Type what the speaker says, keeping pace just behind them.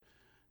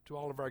To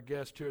all of our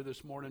guests here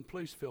this morning,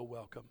 please feel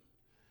welcome.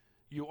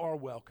 You are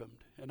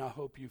welcomed, and I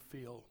hope you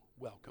feel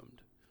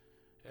welcomed.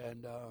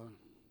 And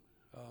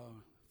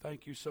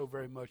thank you so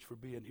very much for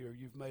being here.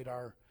 You've made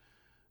our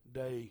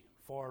day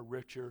far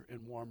richer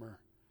and warmer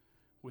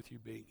with you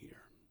being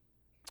here.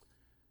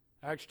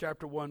 Acts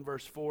chapter 1,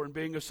 verse 4, and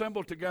being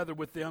assembled together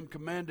with them,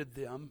 commanded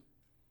them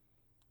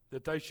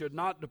that they should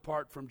not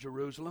depart from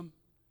Jerusalem,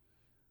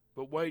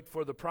 but wait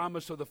for the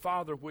promise of the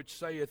Father, which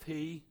saith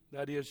he,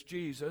 that is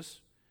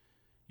Jesus,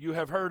 you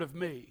have heard of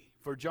me,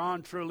 for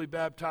John truly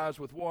baptized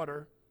with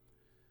water,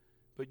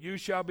 but you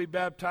shall be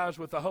baptized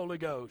with the Holy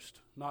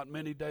Ghost not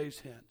many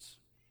days hence.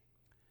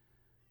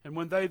 And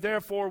when they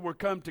therefore were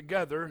come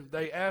together,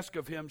 they asked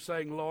of him,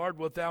 saying, Lord,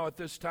 wilt thou at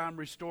this time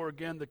restore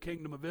again the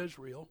kingdom of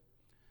Israel?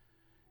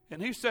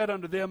 And he said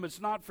unto them,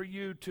 it's not for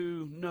you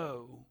to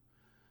know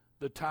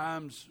the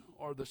times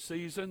or the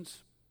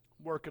seasons.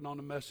 I'm working on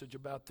a message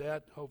about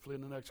that, hopefully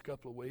in the next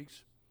couple of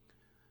weeks,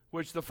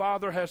 which the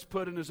Father has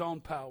put in his own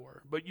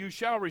power. But you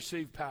shall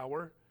receive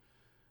power.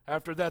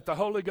 After that the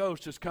Holy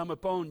Ghost has come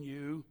upon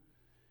you,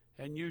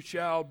 and you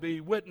shall be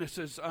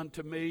witnesses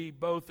unto me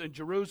both in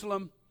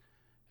Jerusalem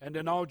and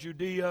in all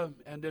Judea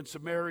and in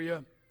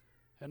Samaria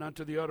and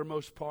unto the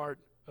uttermost part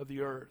of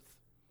the earth.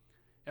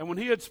 And when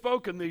he had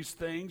spoken these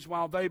things,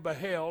 while they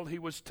beheld, he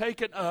was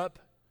taken up,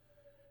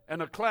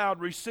 and a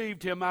cloud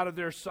received him out of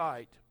their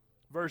sight.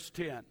 Verse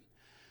 10.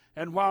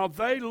 And while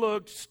they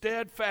looked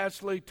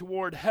steadfastly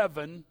toward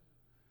heaven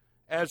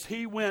as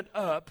he went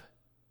up,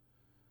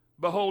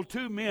 behold,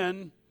 two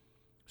men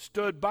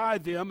stood by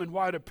them in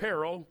white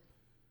apparel,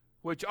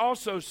 which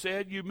also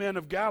said, you men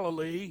of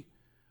Galilee,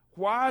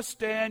 why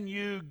stand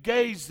you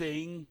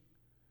gazing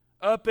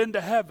up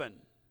into heaven?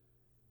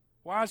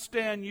 Why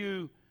stand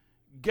you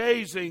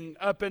gazing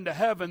up into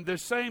heaven?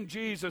 This same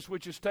Jesus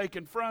which is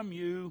taken from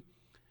you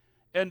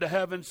into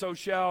heaven, so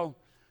shall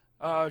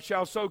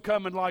so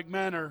come in like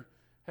manner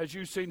as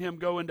you've seen him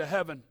go into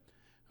heaven.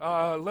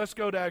 Let's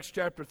go to Acts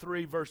chapter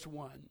 3, verse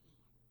 1.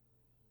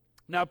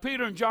 Now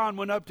Peter and John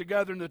went up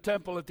together in the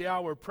temple at the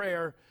hour of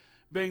prayer,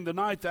 being the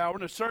ninth hour,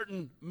 and a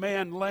certain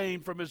man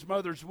lame from his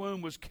mother's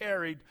womb was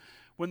carried,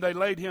 when they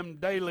laid him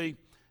daily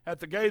at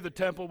the gate of the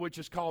temple, which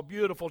is called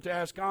Beautiful, to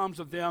ask alms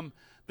of them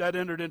that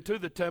entered into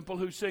the temple,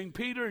 who seeing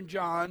Peter and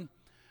John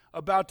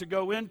about to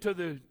go into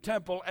the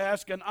temple,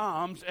 ask an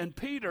alms. And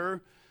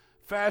Peter,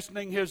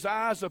 fastening his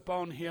eyes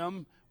upon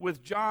him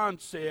with John,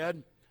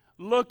 said,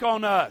 look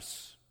on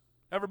us.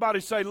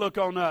 Everybody say, look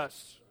on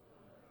us.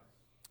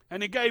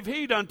 And he gave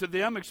heed unto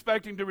them,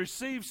 expecting to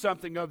receive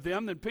something of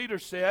them. Then Peter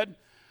said,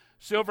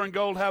 silver and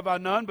gold have I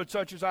none, but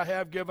such as I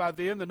have give I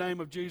thee. In the name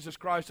of Jesus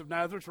Christ of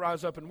Nazareth,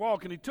 rise up and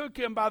walk. And he took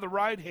him by the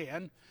right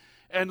hand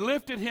and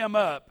lifted him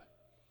up.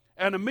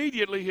 And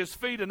immediately his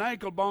feet and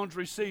ankle bones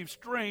received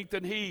strength.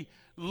 And he,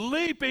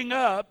 leaping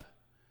up,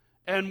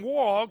 and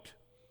walked,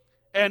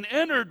 and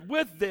entered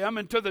with them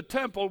into the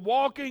temple,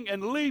 walking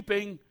and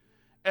leaping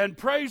and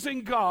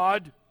praising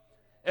God.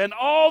 And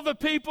all the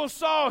people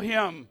saw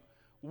him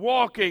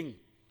walking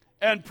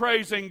and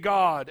praising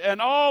God. And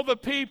all the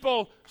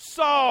people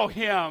saw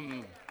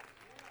him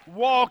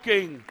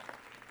walking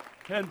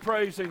and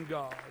praising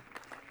God.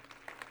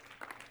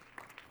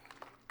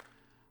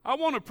 I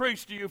want to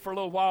preach to you for a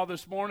little while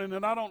this morning,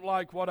 and I don't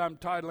like what I'm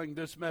titling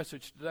this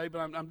message today, but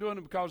I'm doing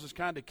it because it's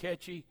kind of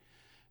catchy,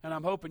 and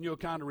I'm hoping you'll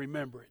kind of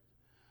remember it.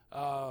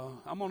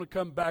 I'm going to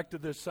come back to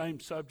this same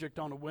subject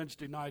on a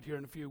Wednesday night here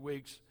in a few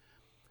weeks,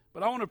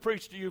 but I want to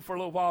preach to you for a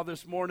little while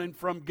this morning,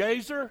 from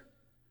gazer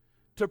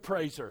to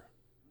praiser.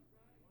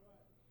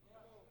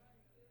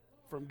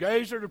 From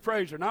gazer to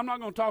praiser. And I'm not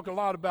going to talk a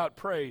lot about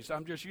praise.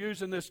 I'm just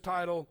using this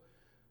title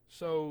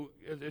so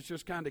it's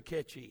just kind of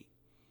catchy.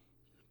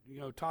 You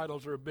know,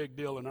 titles are a big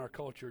deal in our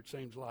culture, it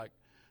seems like.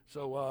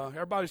 So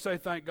everybody say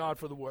thank God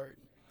for the word.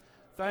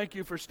 Thank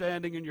you for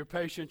standing and your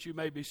patience. You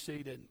may be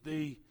seated.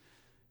 The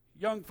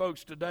young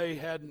folks today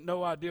had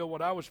no idea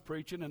what I was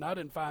preaching, and I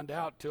didn't find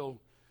out till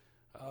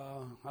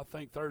I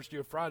think Thursday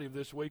or Friday of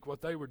this week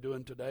what they were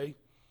doing today.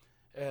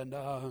 And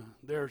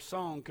their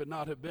song could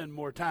not have been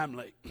more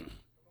timely.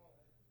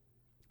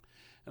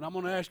 And I'm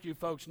going to ask you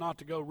folks not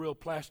to go real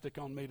plastic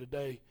on me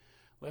today.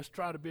 Let's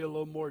try to be a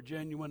little more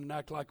genuine and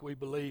act like we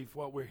believe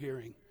what we're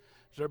hearing.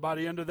 Is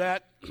everybody into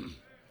that?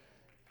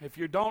 If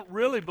you don't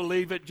really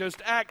believe it,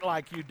 just act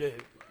like you do.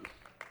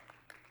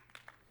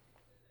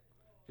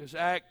 Just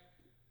act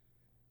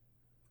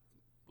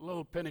a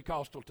little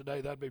Pentecostal today.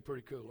 That'd be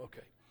pretty cool.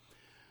 Okay.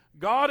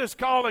 God is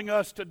calling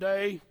us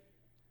today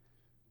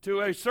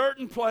to a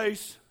certain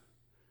place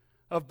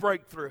of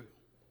breakthrough.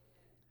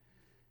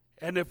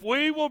 And if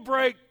we will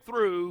break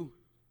through,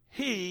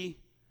 He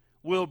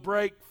will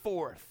break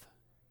forth.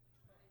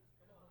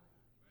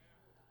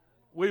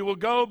 We will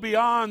go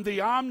beyond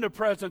the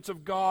omnipresence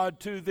of God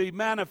to the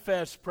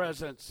manifest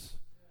presence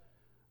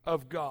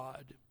of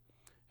God.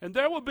 And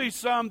there will be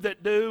some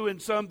that do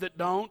and some that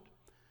don't.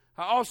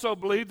 I also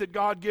believe that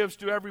God gives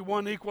to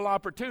everyone equal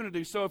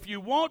opportunity. So if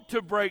you want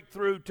to break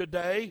through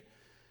today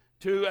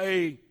to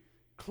a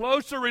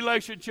closer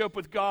relationship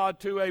with God,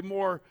 to a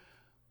more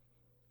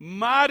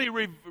mighty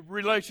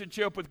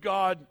relationship with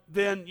God,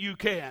 then you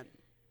can.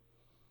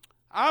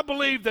 I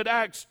believe that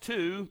Acts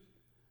 2,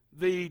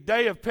 the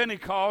day of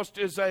Pentecost,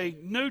 is a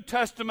New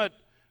Testament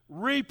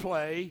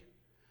replay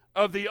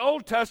of the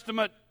Old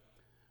Testament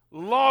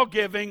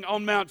law-giving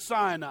on Mount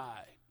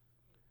Sinai.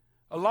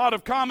 A lot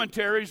of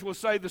commentaries will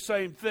say the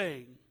same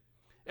thing.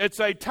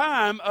 It's a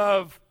time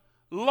of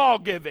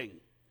law-giving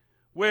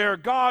where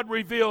God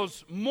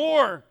reveals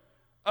more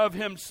of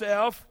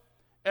himself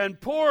and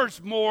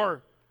pours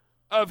more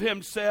of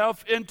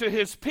himself into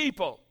his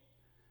people.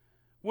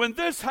 When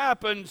this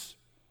happens,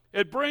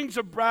 it brings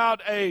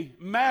about a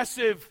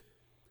massive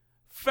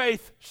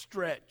faith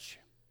stretch.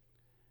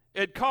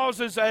 It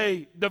causes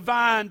a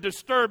divine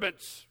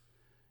disturbance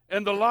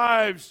in the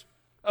lives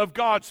of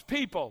God's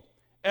people.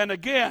 And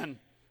again,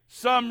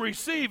 some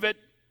receive it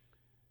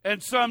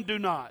and some do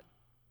not.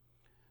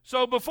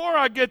 So before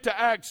I get to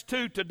Acts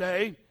 2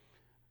 today,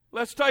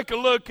 let's take a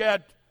look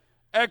at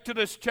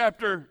Exodus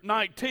chapter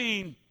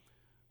 19,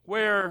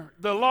 where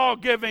the law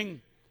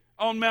giving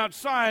on Mount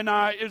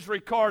Sinai is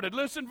recorded.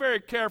 Listen very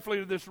carefully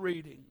to this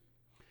reading.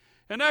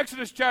 In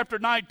Exodus chapter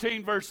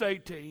 19, verse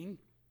 18,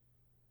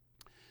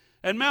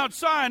 and Mount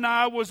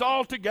Sinai was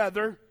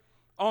altogether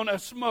on a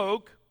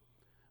smoke,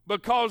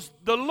 because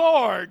the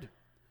Lord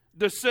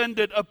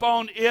descended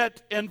upon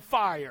it in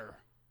fire.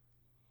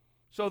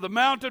 So the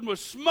mountain was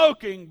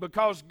smoking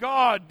because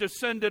God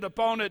descended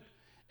upon it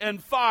in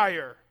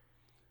fire.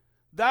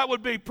 That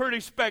would be pretty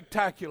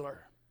spectacular.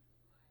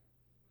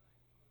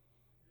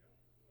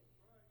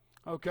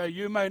 Okay,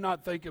 you may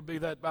not think it'd be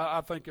that, but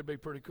I think it'd be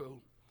pretty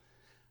cool.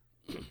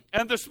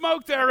 And the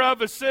smoke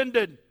thereof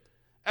ascended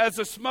as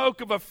the smoke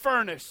of a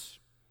furnace,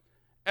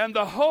 and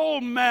the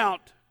whole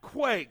mount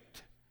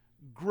quaked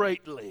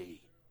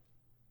greatly.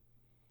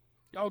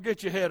 Y'all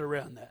get your head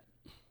around that.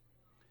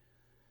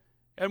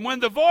 And when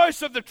the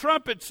voice of the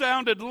trumpet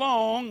sounded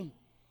long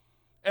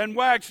and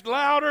waxed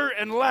louder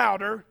and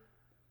louder,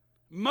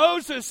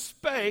 Moses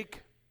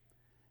spake,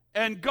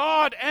 and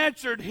God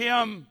answered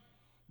him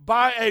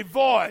by a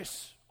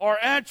voice, or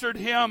answered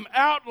him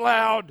out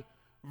loud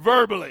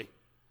verbally.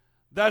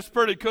 That's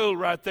pretty cool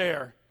right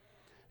there.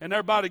 And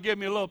everybody give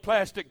me a little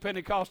plastic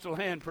Pentecostal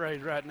hand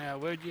praise right now,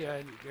 would you?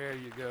 There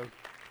you go.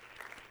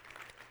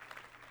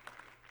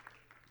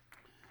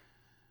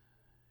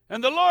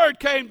 And the Lord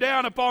came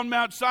down upon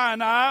Mount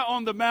Sinai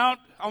on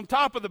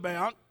top of the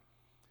mount.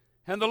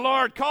 And the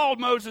Lord called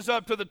Moses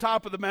up to the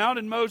top of the mount,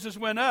 and Moses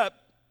went up.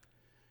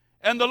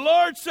 And the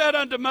Lord said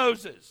unto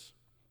Moses,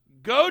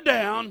 Go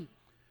down,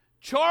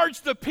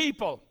 charge the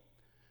people,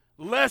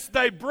 lest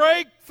they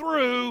break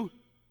through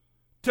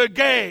to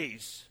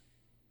gaze.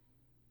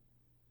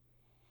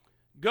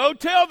 Go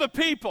tell the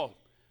people,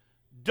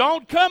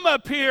 don't come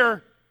up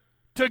here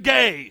to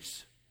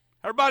gaze.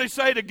 Everybody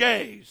say to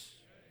gaze.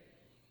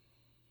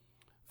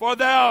 For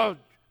thou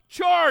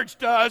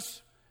charged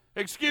us,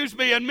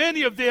 and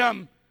many of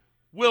them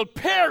will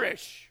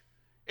perish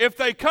if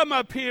they come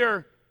up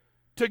here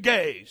to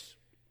gaze.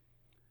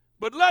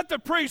 But let the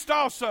priests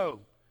also,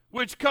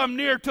 which come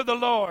near to the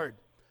Lord,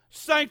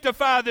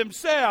 sanctify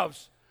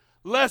themselves,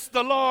 lest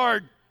the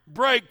Lord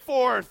break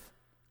forth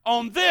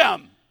on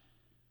them.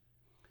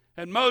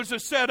 And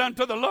Moses said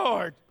unto the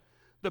Lord,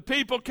 The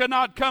people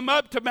cannot come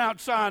up to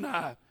Mount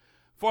Sinai,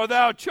 for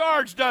thou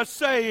charged us,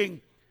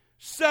 saying,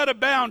 Set a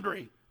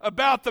boundary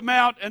about the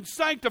mount and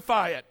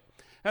sanctify it.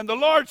 And the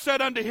Lord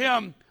said unto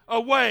him,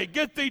 Away,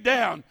 get thee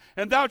down,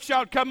 and thou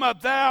shalt come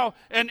up, thou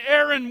and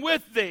Aaron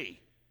with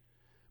thee.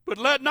 But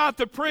let not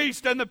the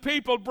priest and the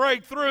people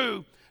break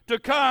through to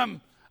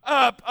come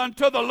up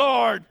unto the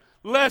Lord,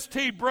 lest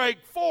he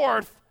break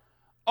forth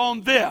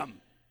on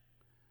them.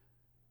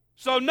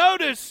 So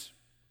notice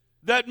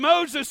that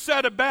Moses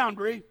set a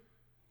boundary,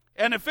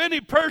 and if any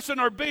person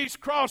or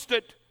beast crossed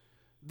it,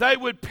 they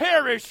would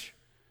perish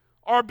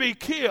or be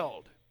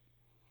killed.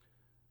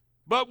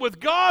 But with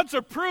God's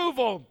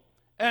approval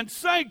and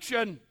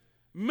sanction,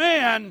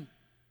 man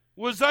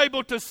was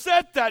able to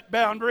set that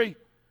boundary.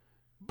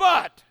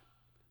 But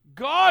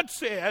God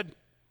said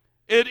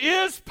it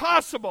is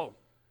possible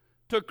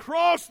to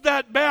cross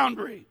that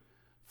boundary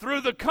through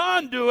the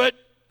conduit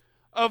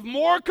of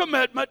more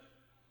commitment,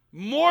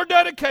 more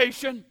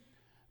dedication,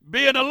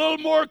 being a little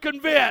more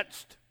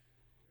convinced.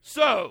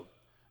 So,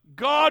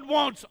 God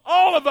wants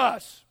all of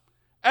us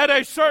at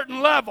a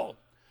certain level.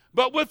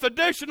 But with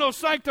additional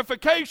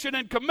sanctification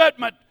and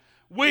commitment,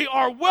 we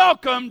are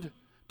welcomed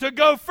to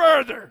go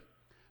further.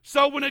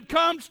 So when it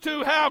comes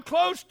to how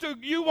close to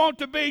you want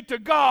to be to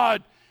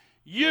God,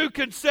 you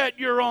can set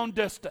your own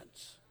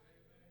distance.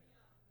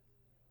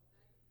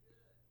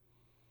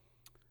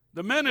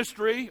 The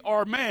ministry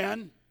or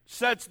man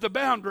sets the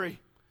boundary,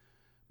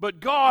 but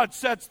God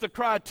sets the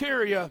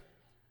criteria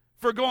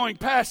for going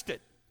past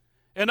it.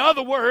 In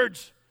other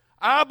words,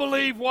 I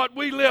believe what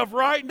we live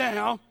right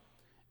now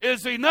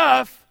is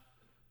enough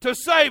to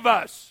save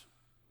us.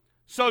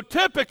 So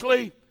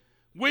typically,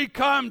 we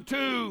come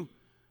to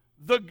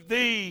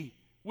the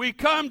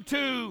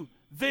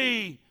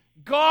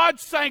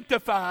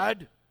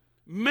God-sanctified,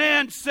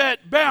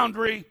 man-set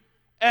boundary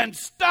and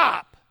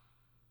stop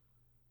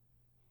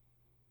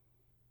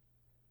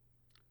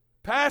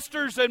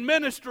Pastors and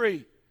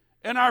ministry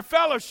in our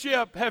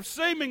fellowship have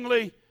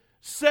seemingly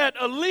set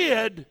a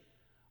lid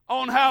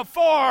on how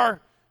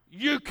far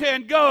you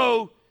can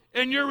go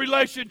in your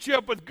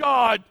relationship with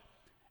God,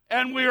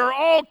 and we are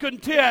all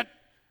content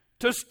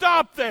to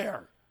stop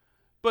there.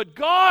 But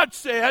God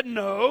said,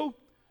 no,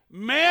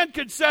 man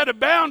can set a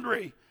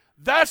boundary.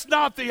 That's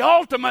not the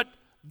ultimate,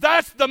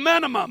 that's the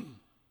minimum.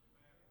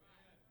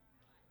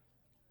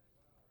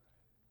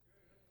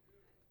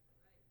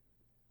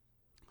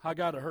 I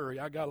got to hurry.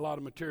 I got a lot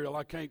of material.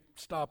 I can't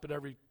stop at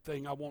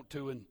everything I want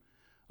to and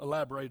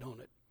elaborate on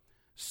it.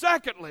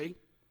 Secondly,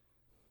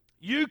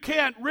 you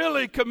can't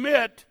really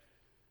commit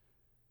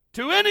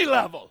to any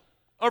level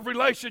of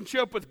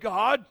relationship with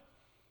God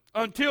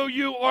until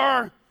you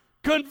are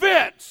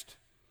convinced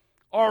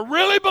or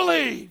really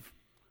believe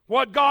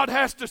what God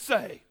has to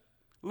say.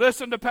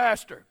 Listen to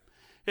Pastor.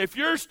 If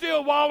you're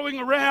still wallowing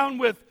around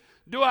with,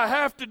 do I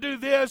have to do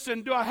this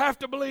and do I have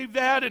to believe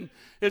that and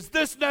is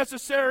this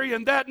necessary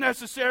and that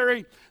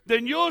necessary,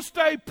 then you'll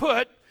stay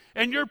put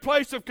in your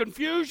place of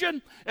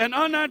confusion and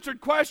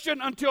unanswered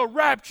question until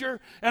rapture,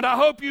 and I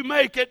hope you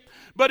make it.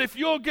 But if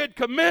you'll get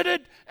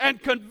committed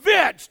and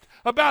convinced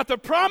about the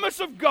promise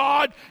of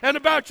God and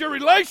about your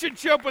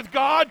relationship with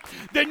God,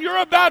 then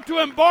you're about to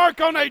embark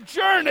on a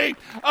journey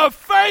of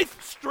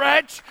faith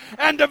stretch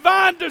and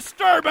divine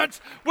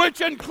disturbance,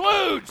 which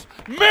includes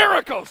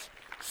miracles,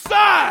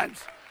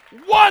 signs,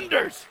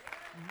 wonders,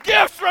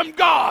 gifts from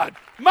God,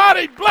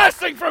 mighty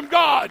blessing from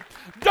God.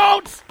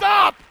 Don't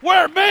stop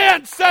where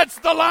man sets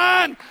the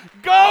line.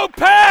 Go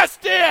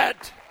past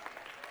it.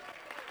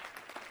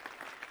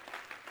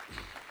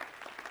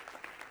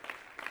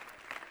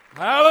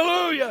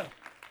 Hallelujah.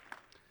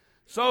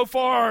 So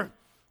for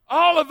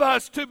all of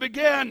us to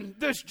begin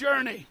this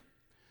journey,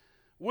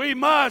 we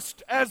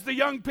must, as the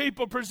young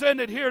people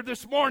presented here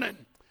this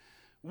morning,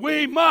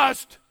 we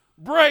must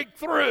break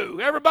through.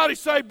 Everybody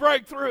say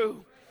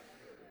breakthrough.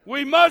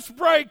 We must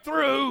break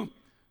through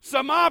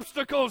some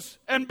obstacles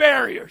and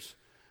barriers.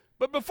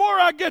 But before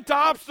I get to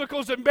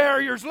obstacles and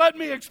barriers, let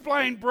me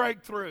explain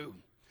breakthrough.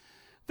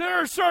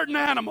 There are certain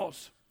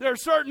animals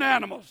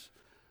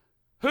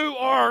who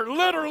are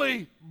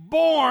literally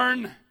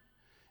born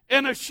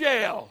in a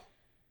shell.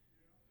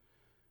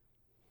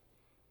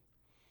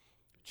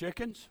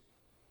 Chickens.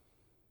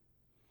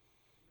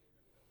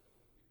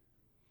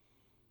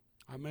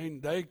 I mean,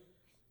 they,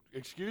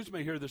 excuse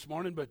me here this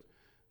morning, but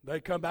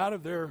they come out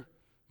of their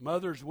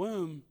mother's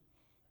womb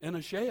in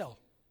a shell.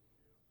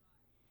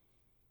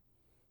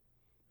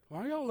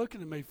 Why are y'all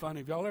looking at me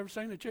funny? Have y'all ever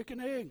seen a chicken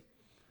egg?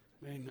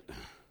 I mean,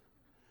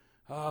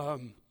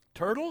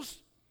 turtles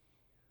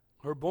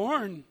are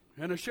born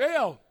in a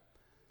shell.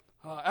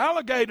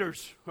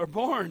 Alligators are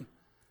born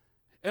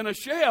in a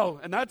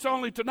shell, and that's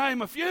only to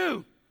name a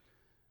few.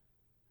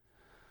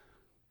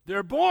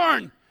 They're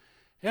born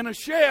in a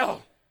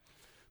shell.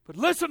 But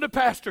listen to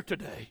Pastor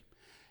today.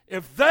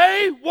 If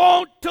they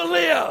want to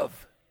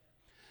live,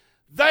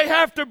 they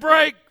have to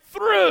break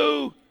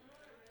through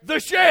the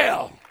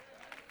shell.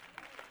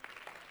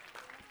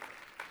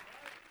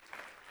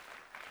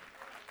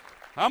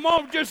 I'm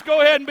going to just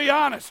go ahead and be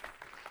honest.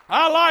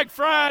 I like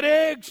fried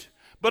eggs,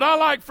 but I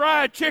like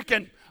fried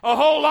chicken a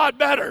whole lot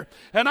better.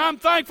 And I'm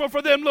thankful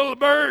for them little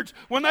birds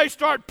when they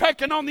start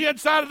pecking on the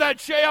inside of that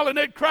shell and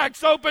it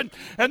cracks open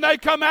and they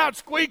come out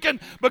squeaking,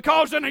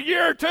 because in a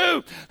year or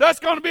two, that's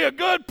going to be a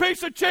good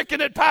piece of chicken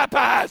at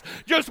Popeyes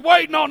just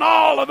waiting on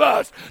all of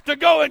us to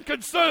go and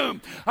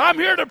consume. I'm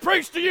here to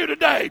preach to you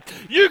today.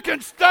 You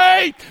can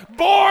stay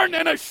born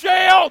in a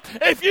shell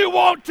if you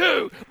want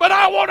to, but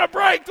I want to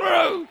break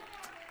through.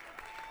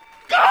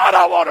 God,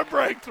 I want to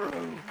break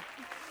through.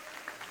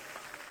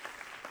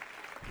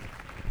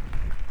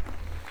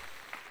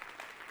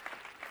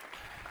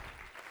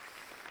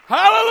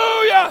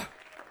 Hallelujah.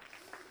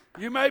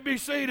 You may be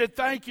seated.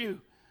 Thank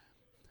you.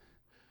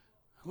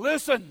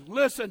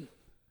 Listen.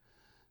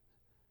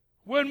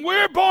 When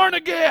we're born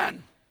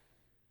again,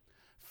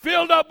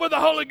 filled up with the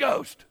Holy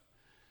Ghost,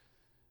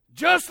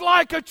 just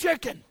like a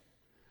chicken,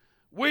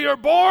 we are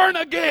born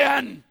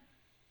again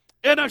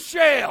in a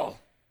shell,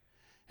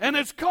 and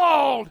it's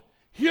called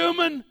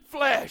human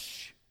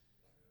flesh.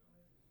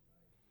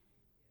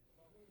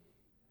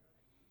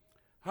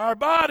 Our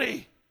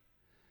body,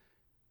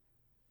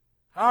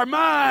 our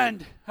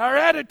mind, our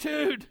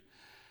attitude,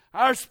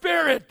 our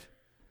spirit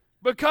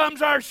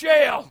becomes our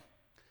shell.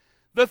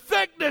 The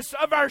thickness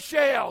of our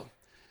shell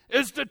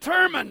is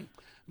determined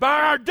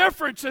by our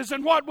differences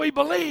in what we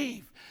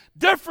believe,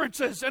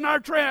 differences in our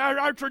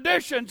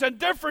traditions, and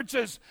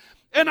differences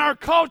in our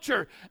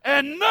culture.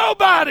 And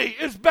nobody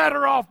is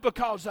better off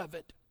because of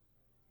it.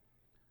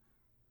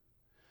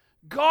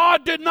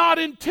 God did not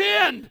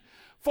intend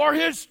for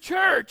His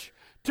church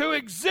to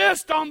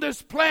exist on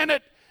this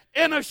planet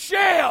in a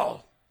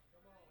shell.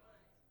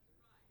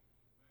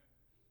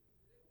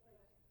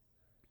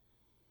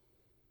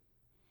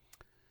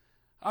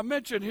 I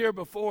mentioned here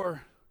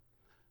before,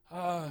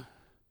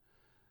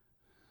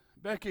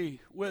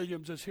 Becky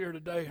Williams is here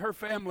today. Her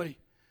family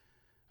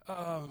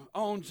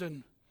owns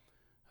and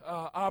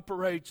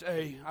operates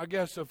a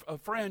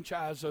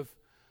franchise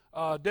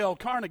of Dale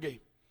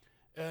Carnegie.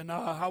 And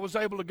I was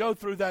able to go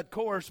through that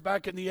course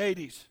back in the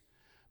 80s.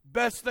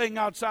 Best thing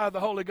outside of the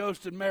Holy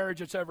Ghost in marriage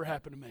that's ever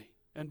happened to me,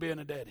 and being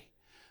a daddy,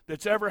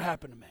 that's ever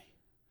happened to me.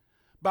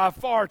 By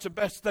far, it's the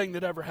best thing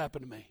that ever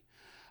happened to me.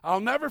 I'll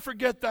never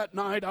forget that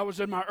night. I was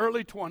in my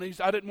early 20s.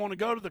 I didn't want to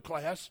go to the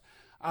class.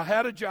 I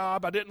had a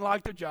job. I didn't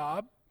like the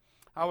job.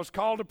 I was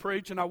called to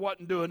preach, and I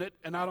wasn't doing it.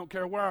 And I don't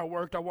care where I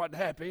worked, I wasn't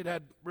happy. It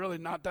had really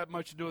not that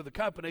much to do with the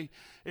company,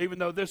 even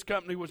though this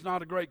company was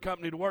not a great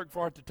company to work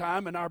for at the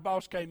time. And our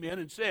boss came in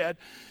and said,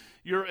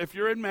 if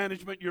you're in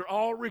management, you're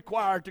all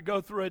required to go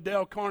through a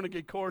Dale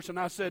Carnegie course. And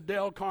I said,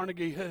 Dale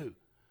Carnegie who?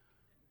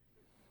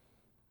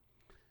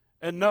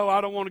 And no, I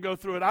don't want to go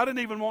through it. I didn't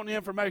even want the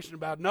information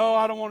about it. No,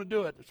 I don't want to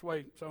do it. That's the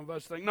way some of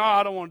us think. No,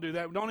 I don't want to do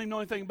that. We don't even know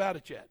anything about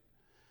it yet.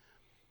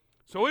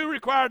 So we were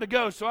required to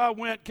go, so I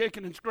went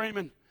kicking and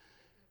screaming.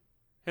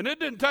 And it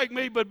didn't take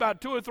me but about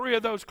 2 or 3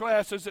 of those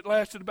classes that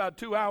lasted about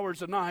 2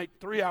 hours a night,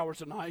 3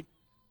 hours a night,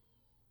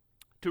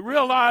 to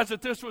realize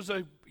that this was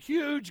a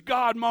huge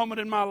God moment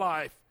in my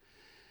life.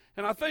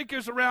 And I think it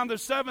was around the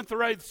 7th or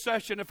 8th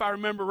session, if I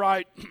remember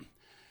right.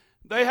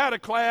 They had a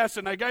class,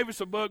 and they gave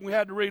us a book, and we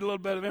had to read a little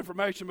bit of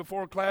information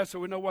before class so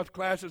we know what the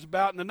class is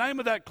about. And the name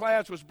of that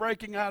class was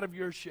Breaking Out of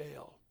Your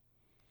Shell.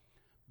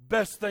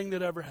 Best thing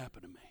that ever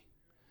happened to me.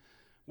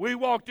 We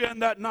walked in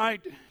that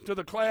night to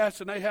the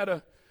class, and they had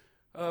a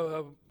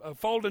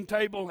folding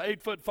table,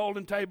 8-foot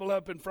folding table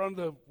up in front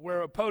of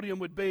where a podium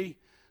would be.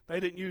 They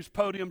didn't use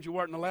podiums. You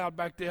weren't allowed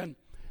back then.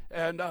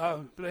 And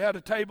they had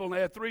a table, and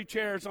they had 3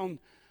 chairs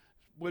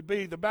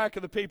the back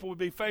of the people would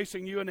be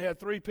facing you, and they had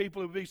 3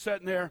 people who would be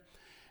sitting there.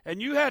 And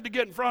you had to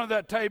get in front of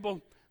that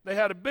table. They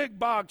had a big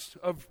box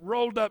of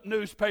rolled up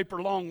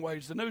newspaper long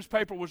ways. The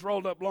newspaper was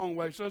rolled up long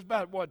ways. So it's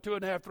about,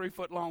 2.5, 3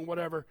 foot long,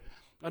 whatever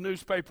a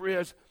newspaper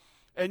is.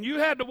 And you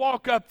had to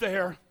walk up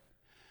there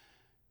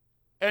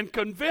and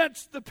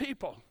convince the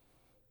people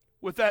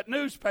with that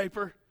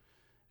newspaper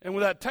and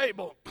with that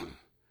table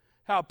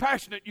how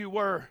passionate you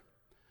were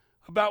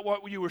about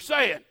what you were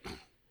saying.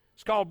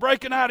 It's called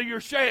breaking out of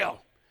your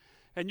shell.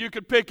 And you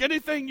could pick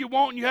anything you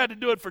want, and you had to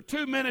do it for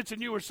 2 minutes,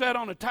 and you were set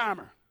on a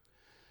timer.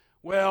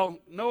 Well,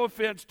 no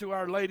offense to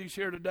our ladies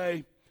here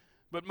today,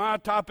 but my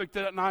topic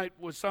that night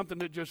was something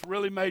that just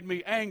really made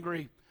me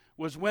angry,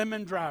 was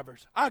women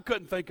drivers. I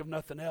couldn't think of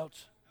nothing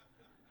else.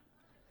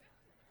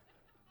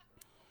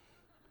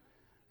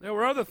 There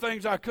were other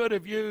things I could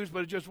have used,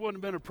 but it just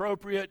wouldn't have been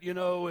appropriate,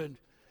 and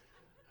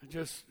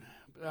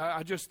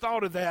I just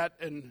thought of that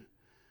and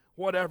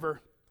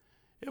whatever.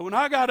 And when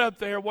I got up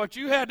there, what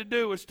you had to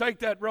do was take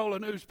that roll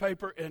of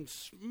newspaper and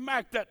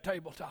smack that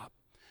tabletop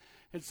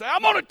and say,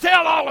 I'm going to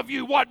tell all of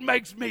you what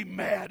makes me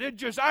mad.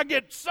 I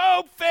get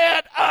so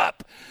fed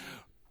up.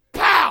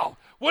 Pow!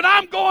 When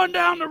I'm going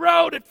down the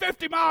road at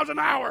 50 miles an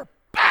hour,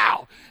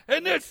 pow!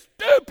 And this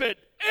stupid,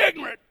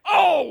 ignorant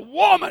old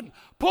woman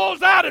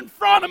pulls out in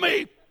front of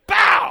me,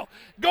 pow!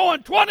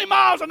 Going 20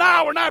 miles an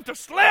hour, and I have to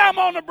slam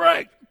on the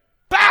brake,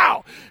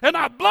 pow! And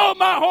I blow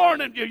my horn,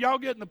 and y'all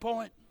getting the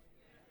point?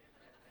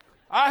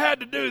 I had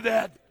to do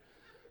that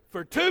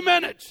for 2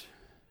 minutes.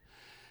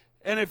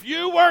 And if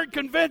you weren't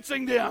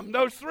convincing them,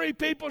 those 3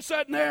 people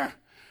sitting there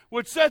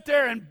would sit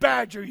there and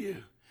badger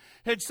you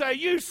and say,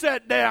 you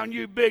sit down,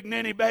 you big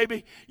ninny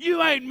baby.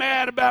 You ain't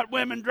mad about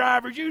women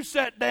drivers. You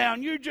sit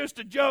down. You're just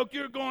a joke.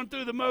 You're going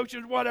through the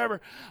motions,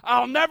 whatever.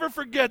 I'll never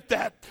forget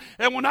that.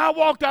 And when I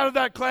walked out of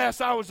that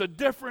class, I was a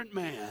different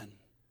man.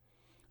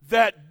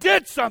 That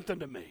did something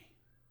to me.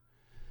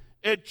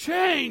 It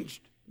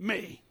changed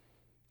me.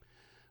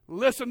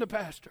 Listen to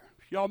Pastor.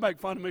 Y'all make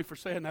fun of me for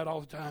saying that all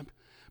the time.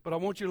 But I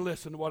want you to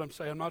listen to what I'm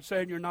saying. I'm not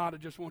saying you're not. I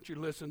just want you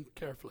to listen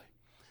carefully.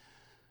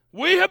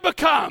 We have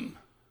become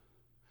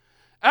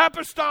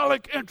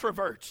apostolic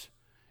introverts.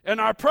 And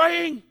our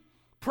praying,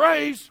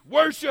 praise,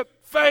 worship,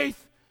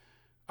 faith,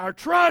 our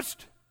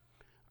trust,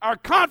 our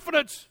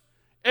confidence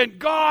in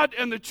God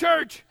and the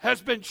church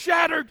has been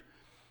shattered,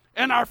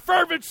 and our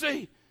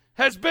fervency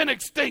has been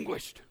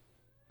extinguished.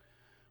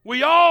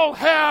 We all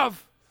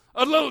have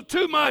a little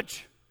too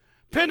much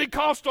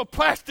Pentecostal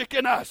plastic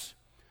in us,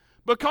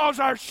 because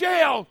our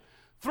shell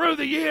through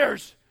the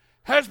years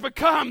has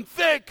become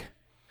thick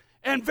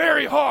and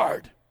very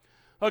hard.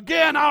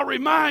 Again, I'll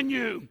remind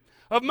you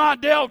of my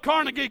Dale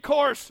Carnegie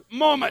course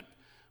moment,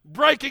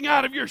 breaking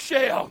out of your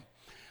shell.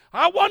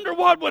 I wonder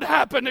what would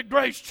happen at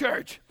Grace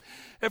Church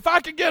if I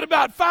could get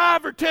about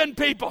 5 or 10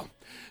 people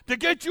to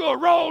get you a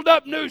rolled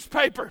up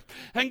newspaper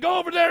and go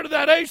over there to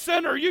that A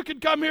Center, or you can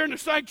come here in the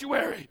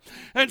sanctuary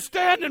and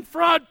stand in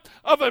front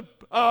of a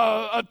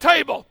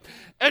table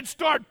and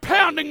start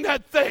pounding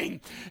that thing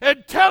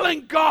and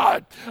telling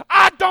God,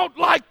 I don't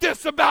like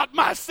this about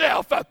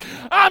myself.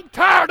 I'm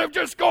tired of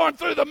just going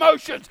through the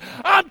motions.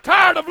 I'm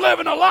tired of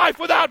living a life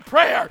without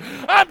prayer.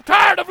 I'm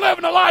tired of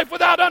living a life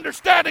without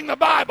understanding the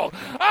Bible.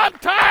 I'm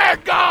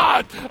tired,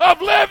 God,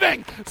 of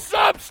living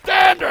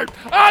substandard.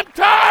 I'm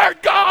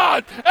tired, God,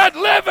 God and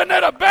living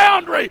at a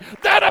boundary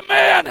that a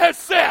man has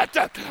set.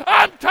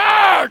 I'm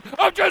tired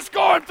of just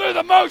going through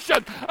the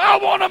motion. I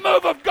want a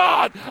move of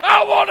God.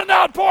 I want an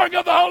outpouring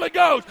of the Holy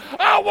Ghost.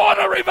 I want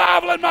a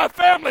revival in my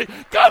family.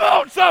 Come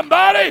on,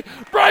 somebody.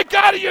 Break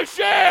out of your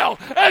shell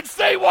and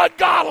see what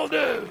God will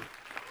do.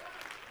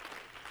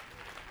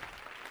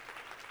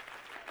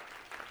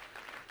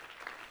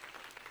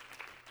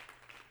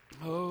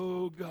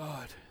 Oh,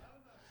 God.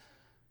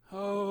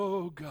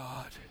 Oh,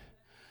 God.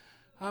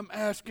 I'm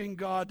asking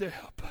God to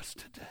help us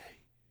today.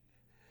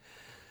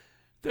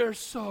 There's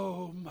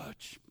so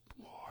much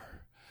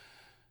more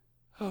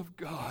of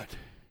God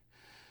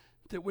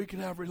that we can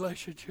have a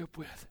relationship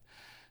with,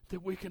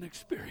 that we can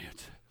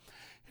experience,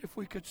 if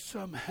we could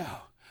somehow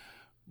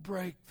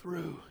break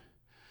through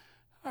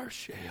our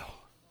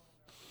shell.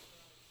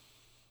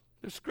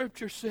 The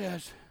scripture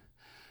says,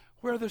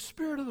 where the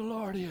Spirit of the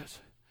Lord is,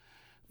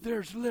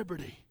 there's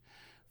liberty.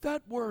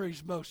 That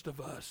worries most of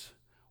us.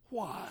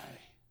 Why?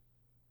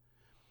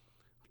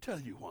 I'll tell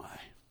you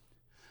why.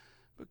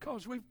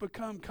 Because we've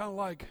become kind of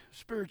like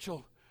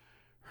spiritual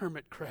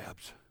hermit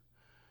crabs.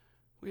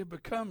 We have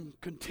become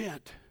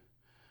content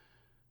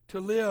to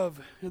live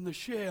in the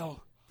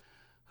shell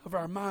of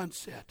our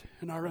mindset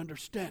and our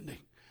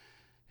understanding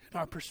and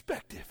our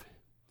perspective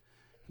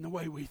and the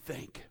way we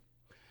think.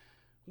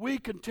 We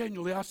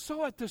continually, I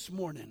saw it this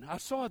morning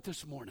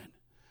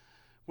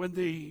when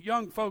the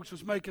young folks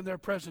was making their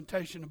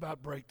presentation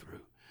about breakthrough.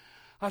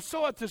 I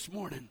saw it this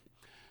morning.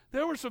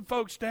 There were some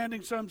folks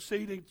standing, some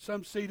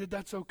seated,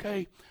 that's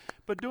okay,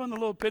 but doing the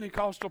little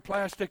Pentecostal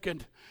plastic,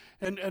 and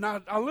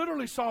I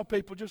literally saw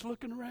people just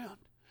looking around.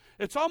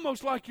 It's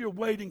almost like you're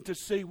waiting to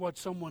see what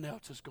someone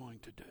else is going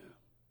to do.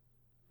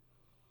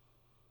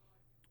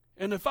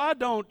 And if I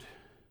don't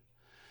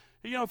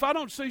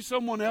see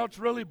someone else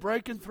really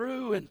breaking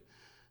through, and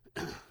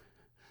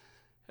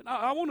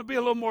I want to be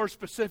a little more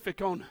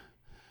specific on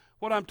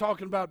what I'm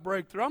talking about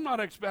breakthrough. I'm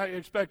not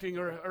expecting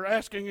or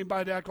asking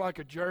anybody to act like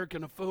a jerk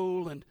and a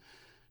fool and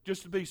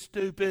just to be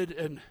stupid.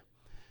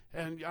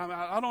 And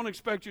I don't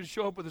expect you to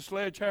show up with a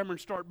sledgehammer and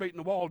start beating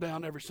the wall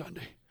down every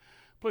Sunday.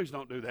 Please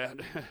don't do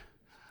that.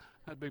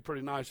 That'd be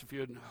pretty nice if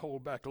you'd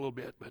hold back a little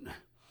bit. But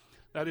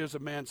that is a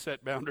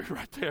man-set boundary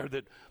right there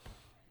that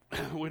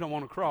we don't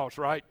want to cross,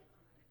 right?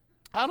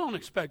 I don't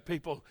expect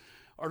people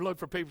or look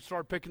for people to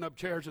start picking up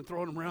chairs and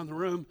throwing them around the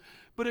room.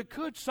 But it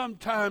could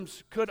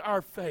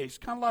our face,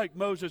 kind of like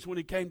Moses when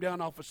he came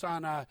down off of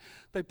Sinai,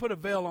 they put a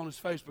veil on his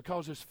face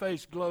because his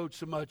face glowed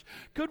so much.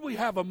 Could we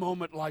have a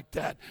moment like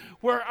that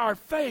where our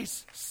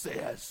face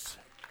says,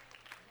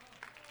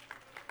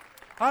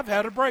 I've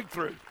had a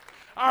breakthrough.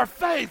 Our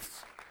face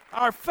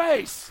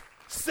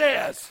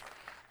says,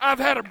 I've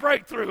had a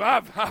breakthrough.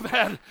 I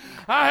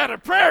had a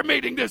prayer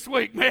meeting this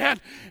week, man,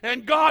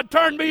 and God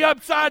turned me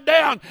upside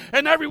down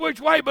and every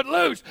which way but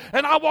loose.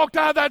 And I walked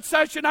out of that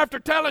session after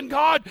telling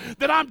God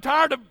that I'm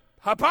tired of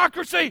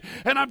hypocrisy,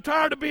 and I'm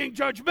tired of being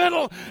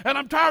judgmental, and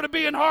I'm tired of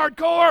being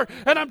hardcore,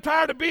 and I'm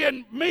tired of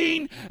being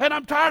mean, and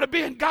I'm tired of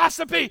being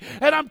gossipy,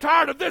 and I'm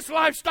tired of this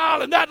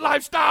lifestyle and that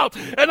lifestyle.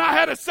 And I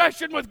had a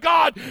session with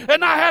God,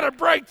 and I had a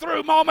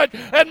breakthrough moment,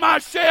 and my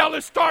shell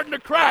is starting to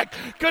crack.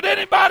 Could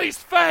anybody's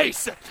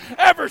face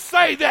ever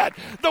say that?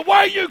 The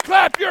way you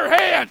clap your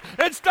hands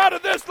instead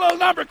of this little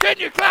number, can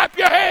you clap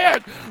your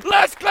hands?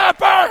 Let's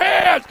clap our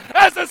hands,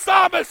 as the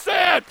psalmist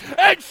said,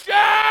 and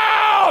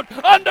shout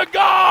unto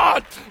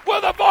God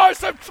with a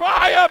voice of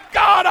triumph.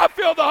 God, I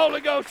feel the Holy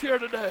Ghost here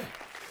today.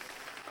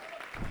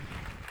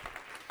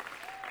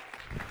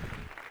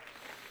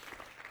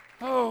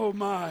 Oh,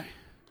 my.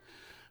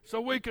 So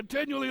we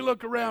continually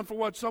look around for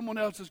what someone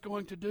else is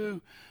going to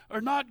do or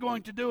not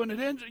going to do, and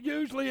it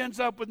usually ends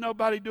up with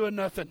nobody doing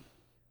nothing.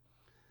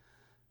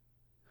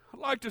 I'd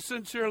like to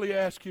sincerely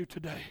ask you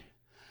today,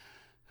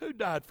 who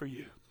died for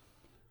you?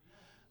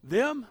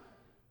 Them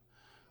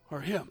or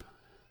him?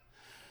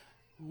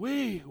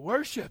 We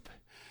worship,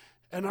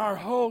 and our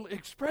whole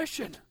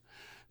expression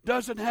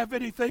doesn't have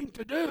anything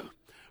to do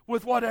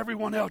with what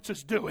everyone else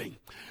is doing.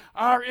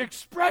 Our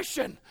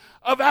expression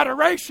of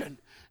adoration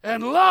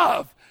and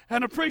love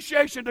and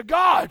appreciation to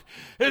God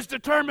is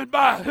determined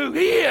by who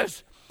He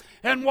is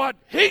and what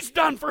He's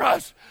done for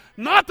us,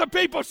 not the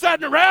people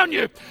sitting around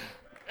you.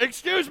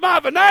 Excuse my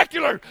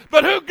vernacular,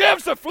 but who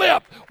gives a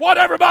flip what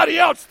everybody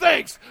else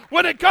thinks?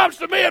 When it comes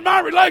to me and my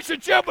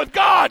relationship with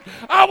God,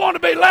 I want to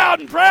be loud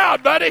and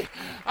proud, buddy.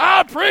 I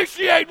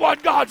appreciate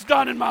what God's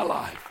done in my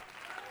life.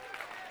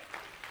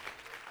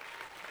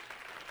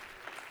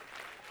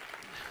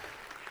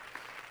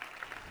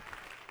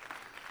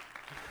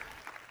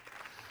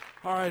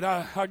 All right,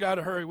 I got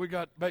to hurry. We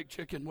got baked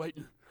chicken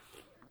waiting.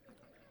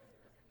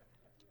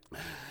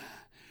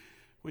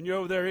 When you're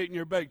over there eating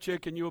your baked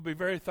chicken, you will be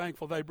very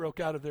thankful they broke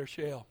out of their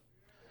shell.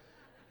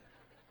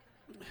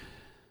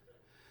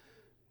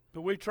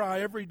 But we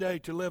try every day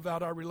to live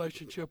out our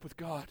relationship with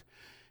God,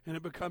 and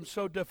it becomes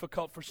so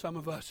difficult for some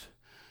of us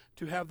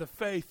to have the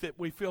faith that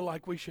we feel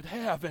like we should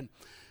have and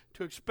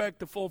to expect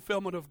the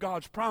fulfillment of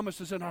God's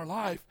promises in our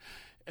life.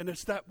 And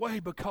it's that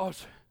way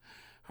because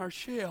our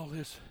shell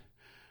is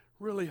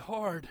really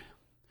hard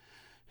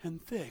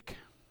and thick.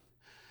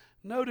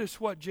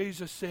 Notice what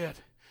Jesus said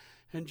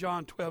in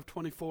John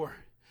 12:24.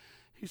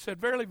 He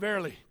said, verily,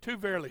 verily, two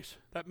verilies.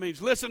 That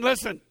means listen,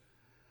 listen.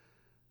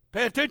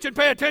 Pay attention,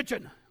 pay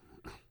attention.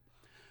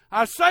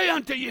 I say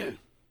unto you,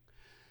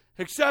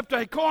 except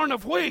a corn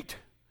of wheat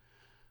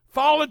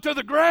fall into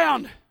the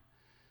ground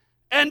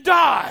and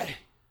die,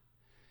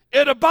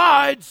 it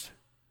abides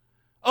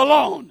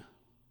alone.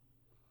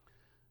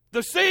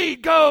 The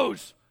seed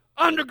goes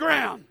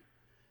underground,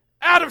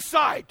 out of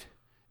sight,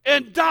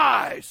 and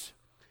dies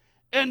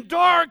in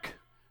dark,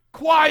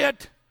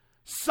 quiet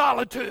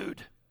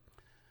solitude.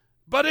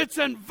 But its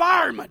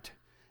environment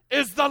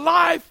is the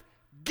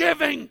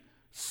life-giving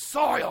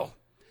soil.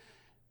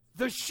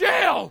 The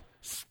shell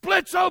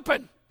splits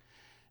open,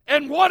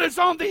 and what is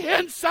on the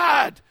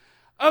inside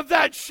of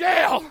that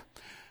shell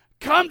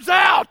comes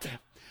out.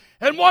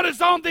 And what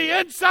is on the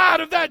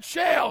inside of that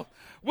shell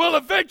will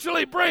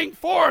eventually bring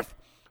forth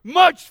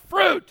much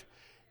fruit.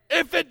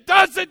 If it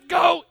doesn't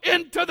go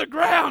into the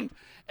ground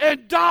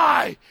and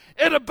die,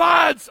 it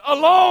abides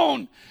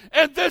alone.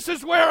 And this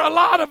is where a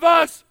lot of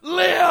us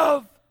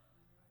live.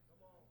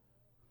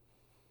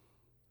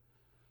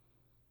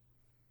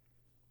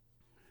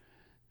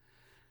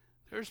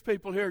 There's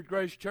people here at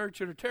Grace Church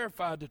that are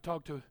terrified to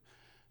talk to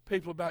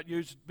people about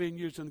being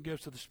used in the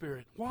gifts of the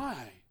Spirit.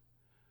 Why?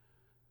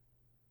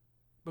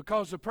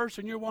 Because the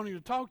person you're wanting to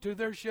talk to,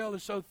 their shell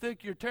is so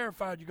thick, you're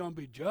terrified you're going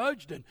to be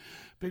judged. And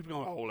people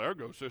are going, oh, there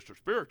goes Sister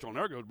Spiritual, and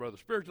there goes Brother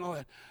Spiritual, and all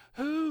that.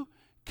 Who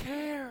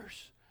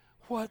cares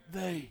what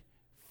they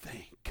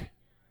think?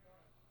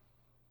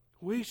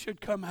 We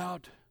should come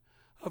out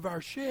of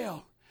our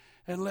shell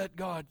and let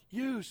God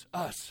use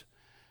us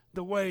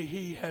the way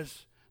He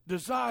has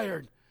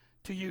desired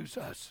to use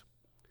us.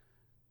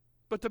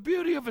 But the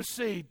beauty of a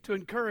seed, to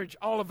encourage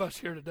all of us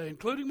here today,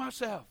 including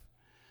myself,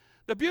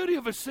 the beauty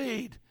of a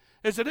seed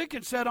is that it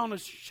can sit on a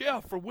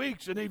shelf for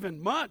weeks and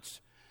even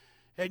months,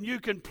 and you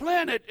can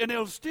plant it and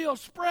it'll still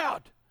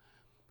sprout.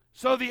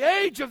 So the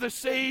age of the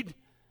seed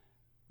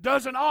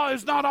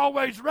is not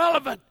always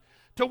relevant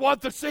to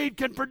what the seed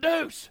can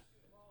produce.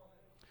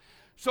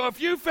 So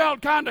if you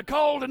felt kind of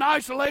cold and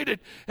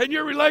isolated in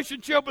your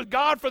relationship with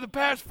God for the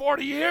past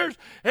 40 years,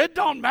 it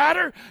don't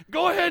matter.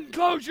 Go ahead and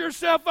close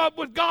yourself up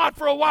with God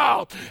for a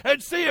while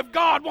and see if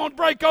God won't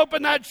break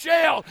open that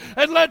shell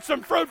and let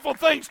some fruitful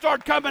things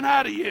start coming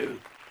out of you.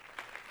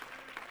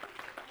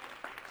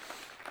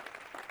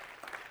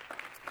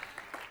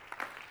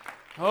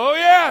 Oh,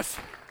 yes.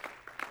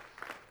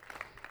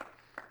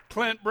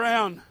 Clint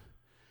Brown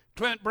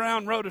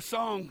wrote a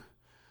song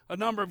a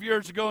number of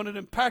years ago, and it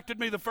impacted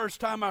me the first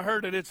time I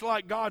heard it. It's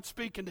like God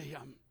speaking to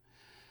him.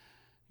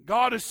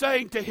 God is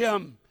saying to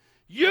him,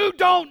 you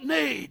don't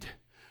need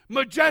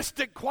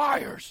majestic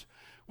choirs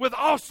with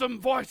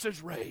awesome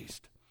voices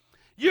raised.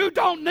 You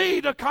don't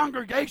need a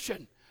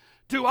congregation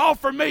to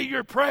offer me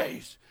your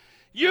praise.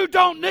 You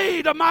don't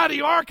need a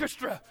mighty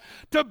orchestra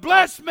to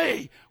bless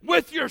me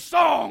with your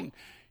song.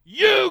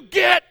 You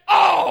get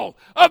all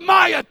of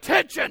my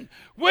attention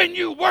when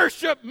you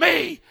worship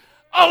me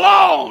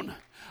alone.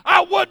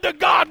 I would to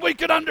God we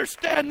could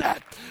understand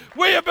that.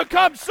 We have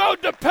become so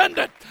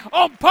dependent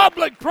on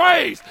public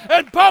praise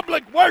and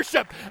public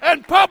worship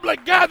and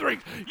public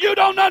gatherings. You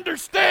don't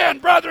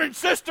understand, brother and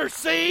sister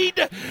seed.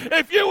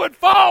 If you would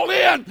fall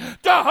in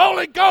to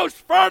Holy Ghost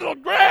fertile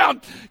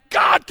ground,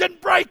 God can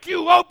break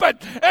you open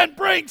and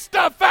bring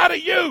stuff out of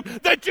you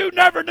that you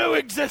never knew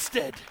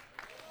existed.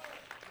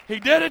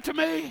 He did it to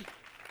me.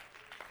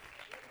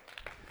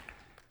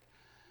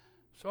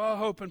 So I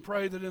hope and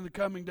pray that in the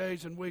coming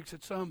days and weeks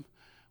that some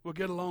will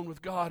get along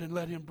with God and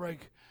let Him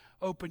break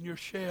open your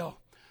shell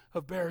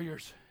of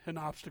barriers and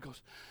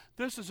obstacles.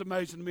 This is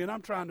amazing to me, and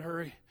I'm trying to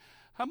hurry.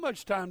 How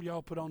much time do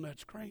y'all put on that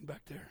screen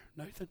back there,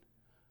 Nathan?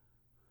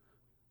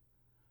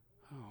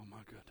 Oh, my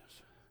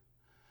goodness.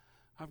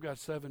 I've got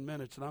 7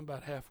 minutes, and I'm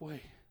about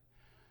halfway.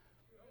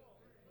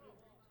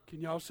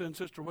 Can y'all send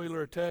Sister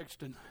Wheeler a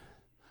text and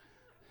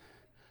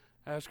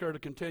ask her to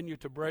continue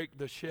to break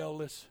the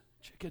shell-less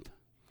chicken?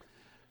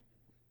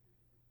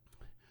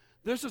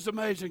 This is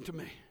amazing to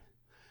me.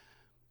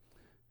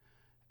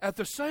 At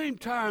the same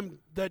time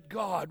that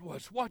God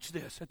was, watch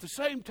this, at the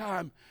same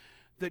time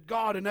that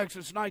God in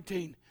Exodus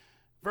 19,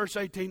 verse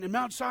 18, in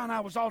Mount Sinai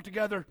was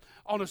altogether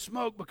on a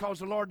smoke because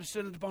the Lord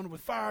descended upon it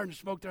with fire, and the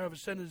smoke thereof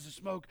ascended as the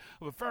smoke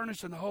of a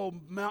furnace, and the whole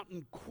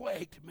mountain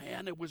quaked,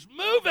 man. It was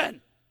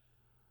moving.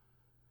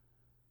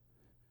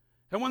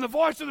 And when the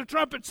voice of the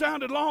trumpet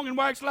sounded long and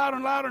waxed louder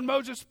and louder, and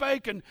Moses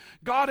spake, and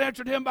God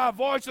answered him by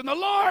voice, and the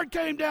Lord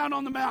came down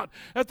on the mount.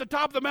 At the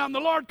top of the mountain,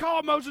 the Lord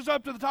called Moses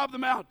up to the top of the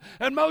mount,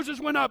 and Moses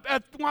went up.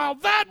 While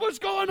that was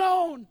going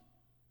on,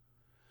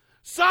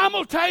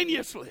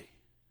 simultaneously,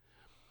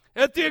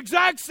 at the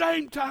exact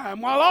same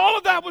time, while all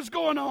of that was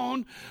going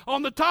on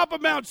the top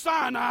of Mount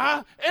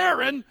Sinai,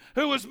 Aaron,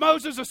 who was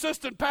Moses'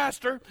 assistant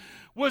pastor,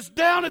 was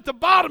down at the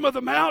bottom of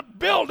the mount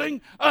building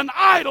an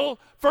idol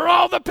for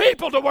all the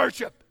people to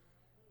worship.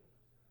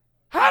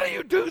 How do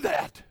you do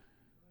that?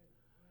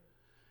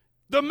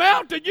 The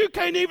mountain, you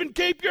can't even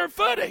keep your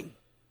footing.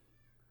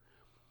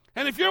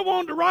 And if you're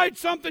wanting to write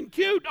something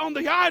cute on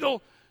the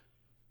idol,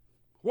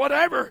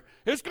 whatever,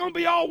 it's going to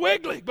be all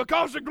wiggly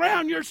because the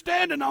ground you're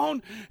standing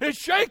on is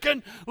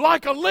shaking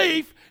like a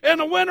leaf in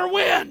a winter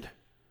wind.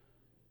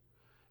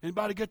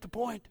 Anybody get the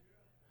point?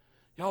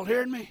 Y'all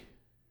hearing me?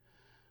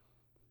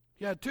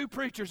 You had two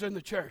preachers in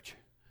the church.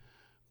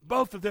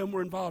 Both of them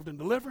were involved in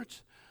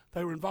deliverance.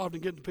 They were involved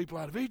in getting people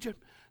out of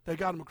Egypt. They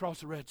got them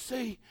across the Red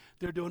Sea.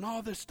 They're doing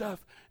all this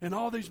stuff, and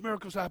all these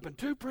miracles happen.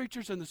 Two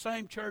preachers in the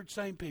same church,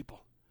 same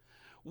people.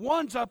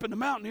 One's up in the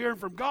mountain hearing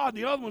from God,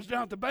 and the other one's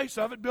down at the base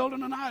of it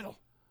building an idol.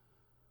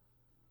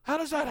 How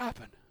does that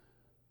happen?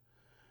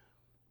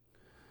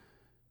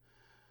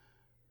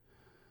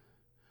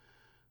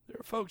 There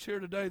are folks here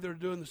today that are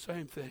doing the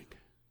same thing.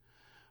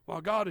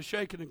 While God is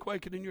shaking and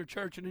quaking in your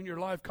church and in your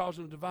life,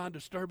 causing a divine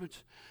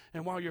disturbance,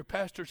 and while your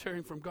pastor's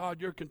hearing from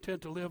God, you're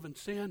content to live in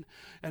sin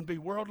and be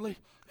worldly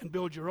and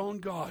build your own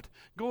God.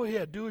 Go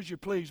ahead, do as you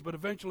please, but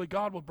eventually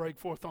God will break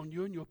forth on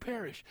you and you'll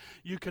perish.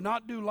 You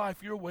cannot do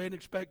life your way and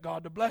expect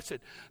God to bless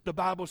it. The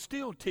Bible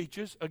still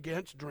teaches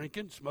against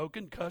drinking,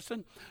 smoking,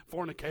 cussing,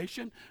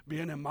 fornication,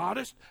 being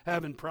immodest,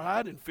 having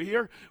pride and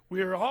fear.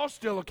 We are all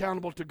still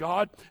accountable to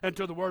God and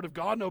to the Word of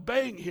God, and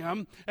obeying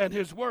Him and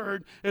His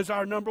Word is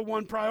our number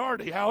one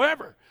priority.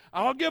 However,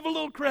 I'll give a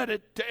little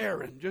credit to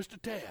Aaron, just a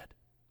tad.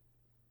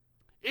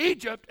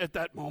 Egypt, at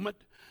that moment,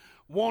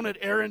 wanted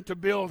Aaron to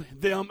build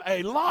them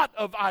a lot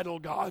of idol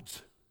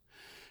gods.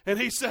 And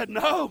he said,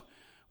 no,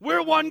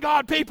 we're one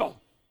God people,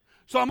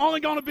 so I'm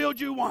only going to build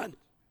you one.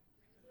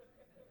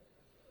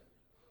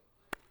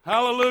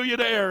 Hallelujah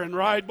to Aaron,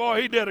 right?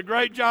 Boy, he did a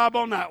great job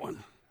on that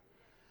one.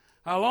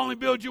 I'll only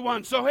build you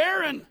one. So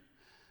Aaron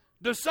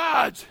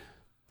decides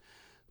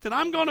that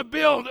I'm going to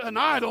build an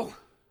idol.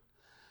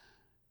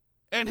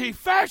 And he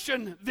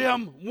fashioned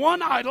them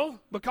one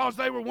idol, because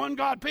they were one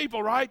God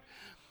people, right?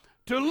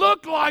 To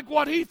look like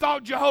what he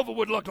thought Jehovah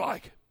would look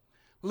like.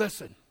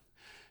 Listen,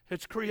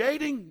 it's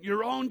creating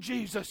your own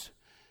Jesus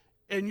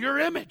in your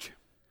image.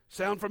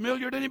 Sound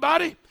familiar to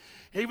anybody?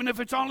 Even if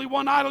it's only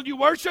one idol you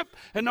worship,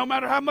 and no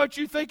matter how much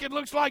you think it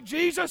looks like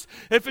Jesus,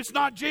 if it's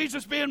not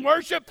Jesus being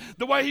worshiped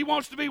the way He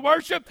wants to be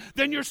worshiped,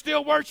 then you're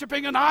still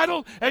worshiping an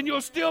idol and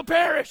you'll still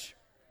perish.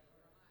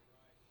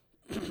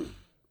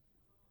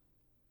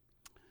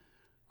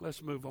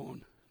 Let's move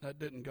on. That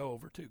didn't go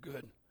over too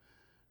good.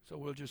 So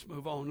we'll just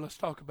move on. Let's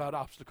talk about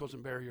obstacles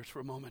and barriers for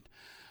a moment.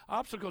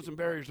 Obstacles and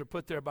barriers are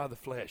put there by the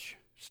flesh.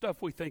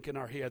 Stuff we think in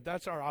our head.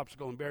 That's our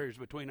obstacle and barriers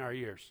between our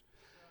ears.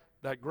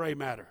 That gray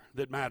matter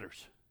that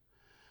matters.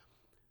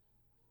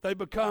 They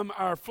become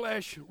our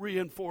flesh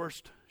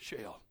reinforced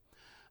shell.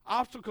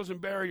 Obstacles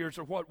and barriers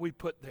are what we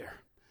put there.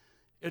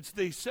 It's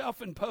the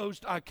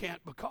self-imposed I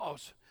can't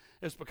because.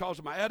 It's because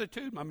of my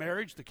attitude, my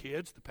marriage, the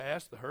kids, the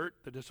past, the hurt,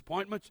 the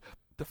disappointments,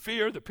 the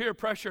fear, the peer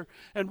pressure,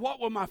 and what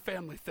will my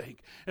family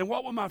think? And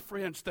what will my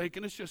friends think?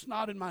 And it's just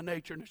not in my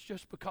nature, and it's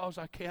just because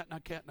I can't, and I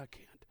can't, and I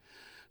can't.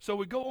 So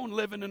we go on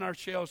living in our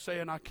shell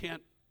saying, I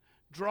can't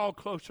draw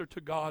closer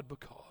to God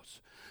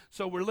because.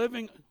 So we're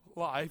living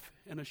life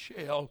in a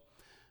shell,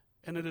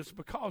 and it has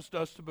caused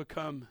us to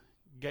become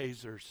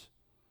gazers,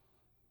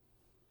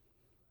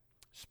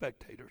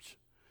 spectators.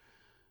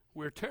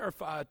 We're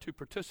terrified to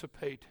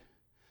participate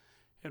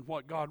in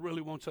what God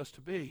really wants us to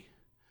be,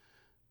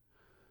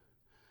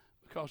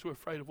 because we're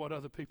afraid of what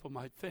other people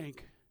might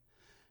think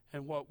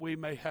and what we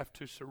may have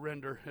to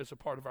surrender as a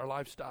part of our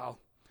lifestyle.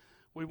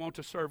 We want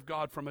to serve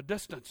God from a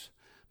distance,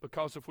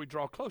 because if we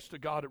draw close to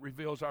God, it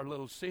reveals our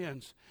little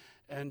sins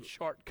and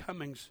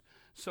shortcomings.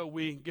 So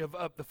we give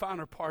up the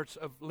finer parts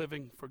of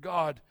living for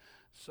God,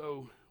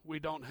 so we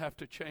don't have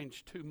to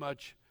change too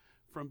much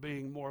from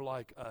being more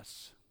like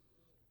us.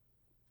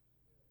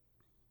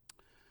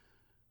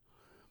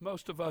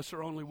 Most of us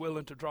are only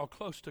willing to draw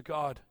close to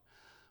God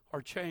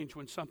or change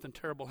when something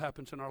terrible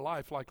happens in our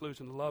life, like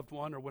losing a loved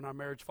one, or when our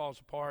marriage falls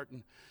apart,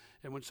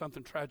 and when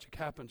something tragic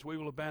happens. We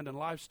will abandon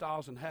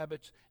lifestyles and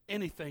habits,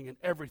 anything and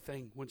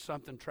everything, when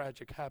something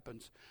tragic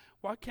happens.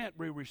 Why can't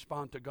we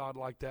respond to God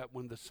like that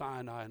when the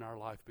Sinai in our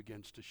life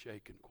begins to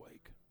shake and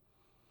quake?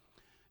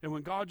 And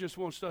when God just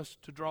wants us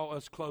to draw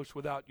us close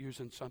without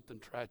using something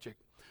tragic.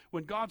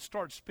 When God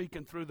starts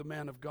speaking through the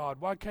man of God,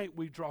 why can't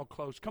we draw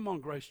close? Come on,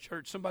 Grace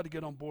Church, somebody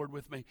get on board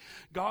with me.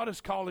 God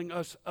is calling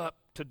us up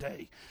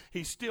today.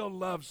 He still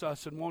loves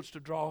us and wants to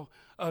draw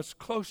us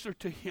closer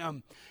to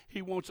Him.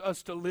 He wants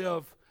us to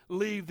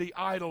leave the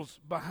idols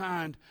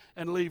behind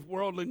and leave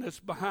worldliness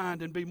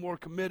behind and be more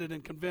committed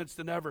and convinced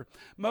than ever.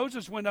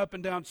 Moses went up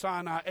and down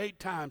Sinai 8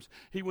 times.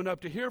 He went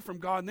up to hear from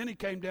God, and then he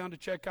came down to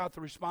check out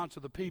the response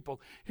of the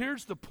people.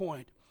 Here's the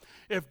point.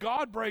 If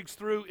God breaks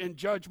through in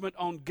judgment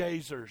on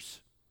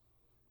gazers,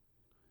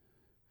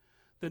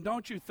 then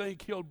don't you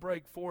think He'll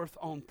break forth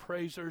on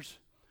praisers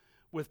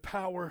with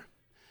power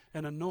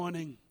and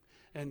anointing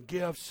and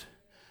gifts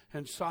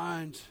and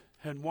signs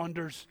and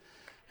wonders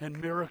and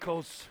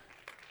miracles?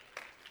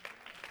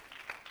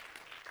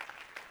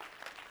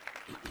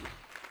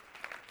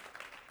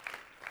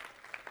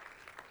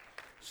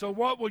 So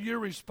what will your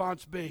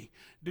response be?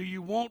 Do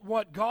you want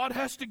what God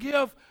has to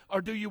give, or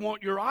do you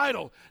want your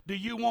idol? Do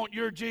you want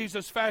your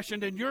Jesus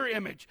fashioned in your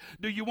image?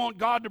 Do you want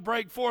God to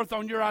break forth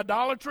on your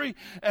idolatry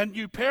and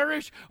you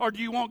perish, or do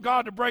you want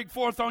God to break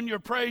forth on your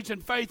praise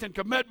and faith and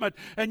commitment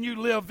and you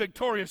live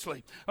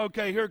victoriously?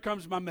 Okay, here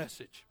comes my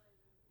message.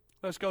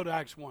 Let's go to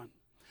Acts 1.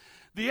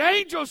 The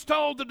angels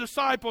told the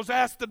disciples,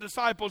 asked the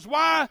disciples,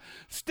 why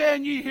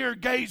stand ye here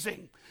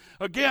gazing?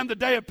 Again, the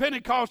day of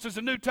Pentecost is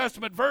a New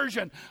Testament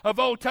version of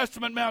Old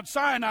Testament Mount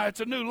Sinai. It's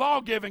a new law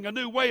giving, a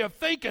new way of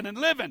thinking and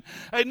living,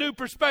 a new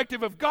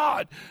perspective of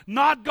God.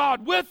 Not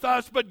God with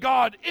us, but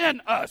God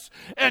in us.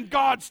 And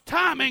God's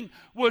timing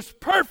was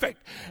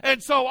perfect.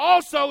 And so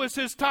also is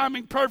his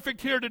timing perfect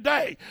here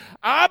today.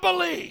 I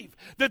believe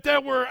that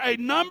there were a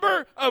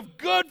number of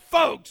good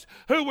folks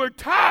who were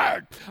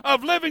tired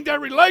of living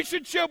their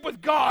relationship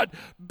with God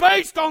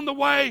based on the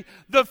way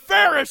the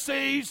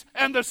Pharisees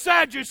and the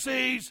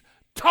Sadducees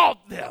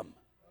taught them.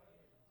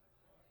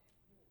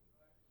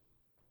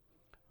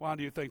 Why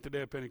do you think the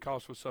day of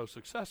Pentecost was so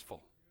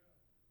successful?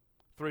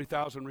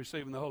 3,000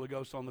 receiving the Holy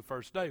Ghost on the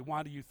first day.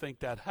 Why do you think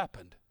that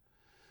happened?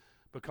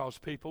 Because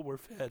people were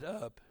fed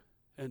up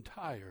and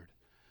tired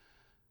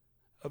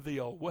of the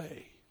old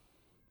way.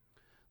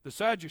 The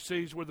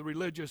Sadducees were the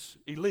religious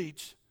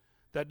elites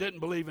that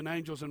didn't believe in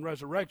angels and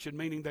resurrection,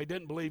 meaning they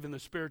didn't believe in the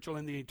spiritual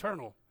and the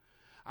eternal.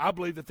 I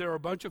believe that there are a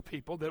bunch of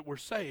people that were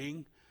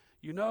saying,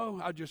 you know,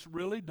 I just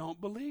really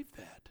don't believe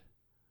that.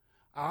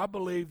 I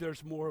believe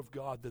there's more of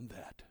God than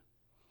that.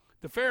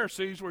 The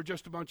Pharisees were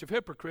just a bunch of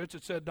hypocrites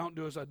that said, don't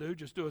do as I do,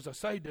 just do as I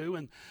say do.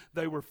 And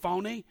they were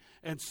phony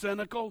and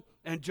cynical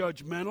and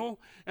judgmental.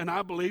 And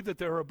I believe that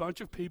there are a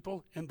bunch of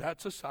people in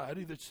that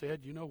society that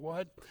said, you know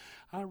what?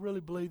 I really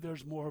believe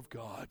there's more of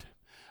God.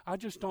 I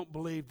just don't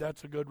believe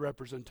that's a good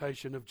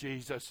representation of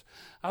Jesus.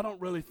 I don't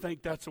really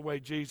think that's the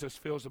way Jesus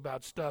feels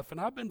about stuff. And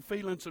I've been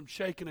feeling some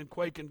shaking and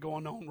quaking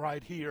going on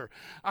right here.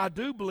 I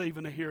do believe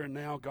in a here and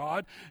now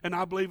God, and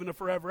I believe in a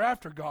forever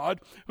after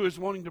God who is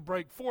wanting to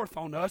break forth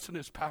on us in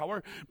his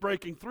power,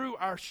 breaking through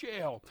our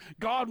shell.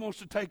 God wants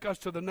to take us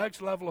to the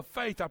next level of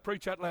faith. I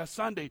preached that last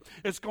Sunday.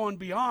 It's going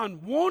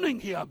beyond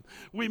wanting him.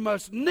 We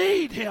must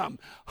need him,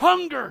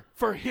 hunger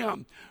for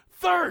him,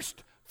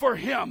 thirst for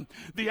him.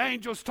 The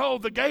angels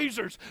told the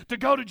gazers to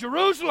go to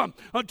Jerusalem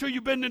until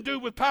you've been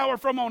endued with power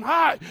from on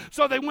high.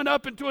 So they went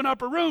up into an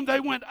upper room. They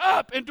went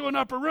up into an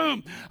upper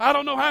room. I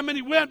don't know how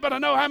many went, but I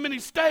know how many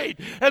stayed.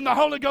 And the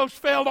Holy Ghost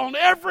fell on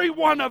every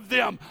one of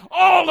them.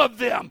 All of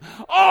them.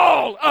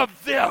 All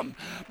of them.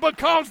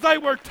 Because they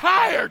were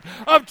tired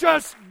of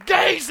just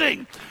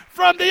gazing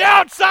from the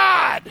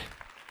outside.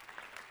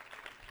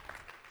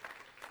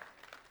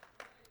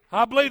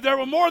 I believe there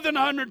were more than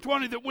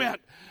 120 that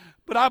went.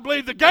 But I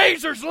believe the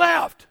gazers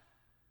left.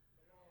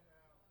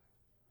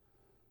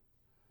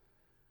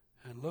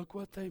 And look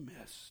what they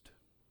missed.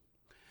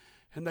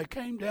 And they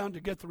came down to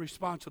get the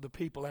response of the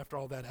people after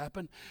all that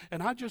happened.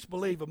 And I just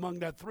believe among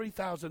that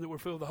 3,000 that were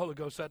filled with the Holy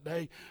Ghost that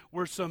day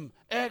were some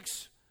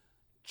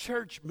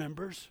ex-church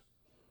members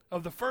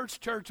of the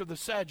first church of the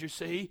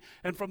Sadducee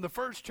and from the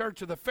first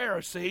church of the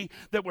Pharisee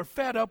that were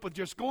fed up with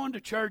just going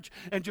to church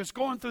and just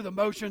going through the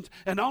motions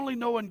and only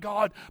knowing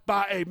God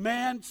by a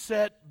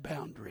man-set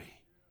boundary.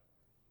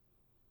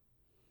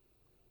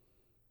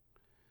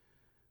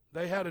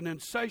 They had an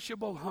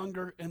insatiable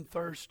hunger and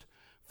thirst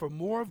for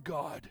more of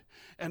God.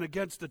 And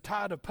against the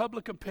tide of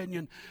public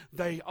opinion,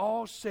 they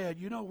all said,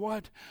 you know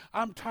what?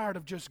 I'm tired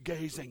of just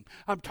gazing.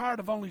 I'm tired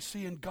of only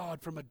seeing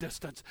God from a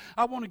distance.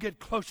 I want to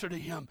get closer to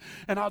him.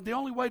 And the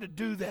only way to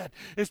do that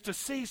is to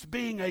cease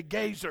being a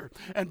gazer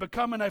and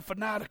becoming a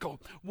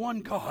fanatical, one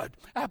God,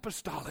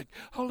 apostolic,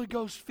 Holy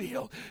Ghost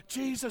filled,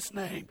 Jesus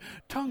name,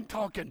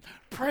 tongue-talking,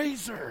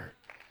 praiser.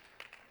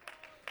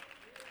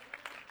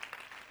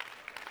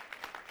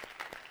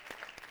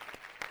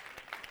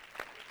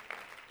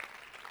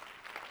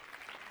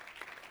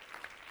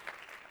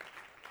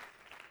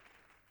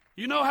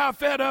 You know how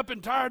fed up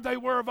and tired they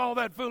were of all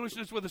that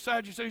foolishness with the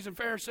Sadducees and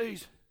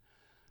Pharisees?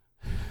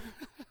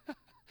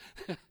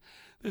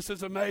 This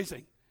is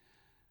amazing.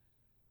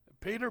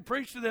 Peter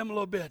preached to them a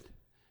little bit.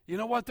 You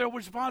know what their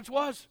response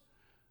was?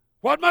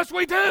 What must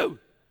we do?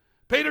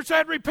 Peter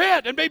said,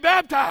 repent and be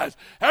baptized,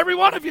 every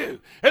one of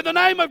you, in the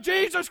name of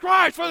Jesus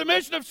Christ for the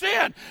remission of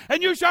sin,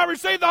 and you shall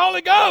receive the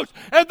Holy Ghost.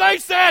 And they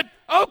said,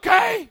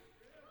 okay.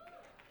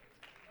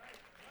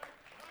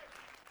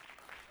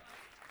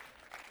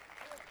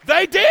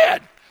 They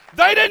did.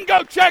 They didn't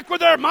go check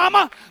with their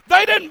mama.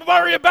 They didn't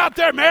worry about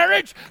their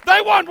marriage. They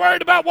weren't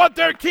worried about what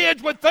their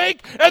kids would think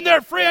and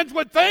their friends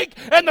would think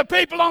and the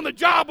people on the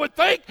job would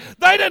think.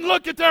 They didn't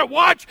look at their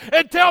watch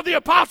and tell the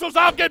apostles,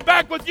 I'll get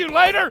back with you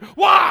later.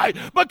 Why?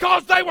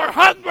 Because they were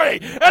hungry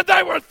and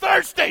they were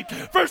thirsty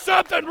for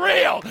something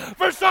real,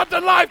 for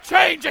something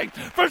life-changing,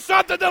 for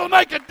something that'll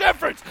make a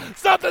difference,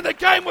 something that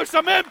came with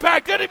some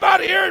impact.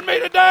 Anybody hearing me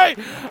today?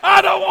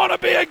 I don't want to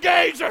be a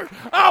gazer.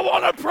 I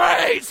want to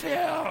praise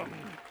him.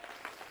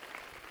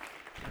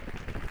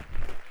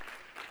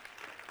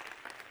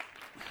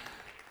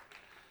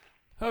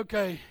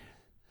 Okay,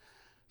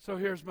 so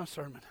here's my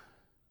sermon.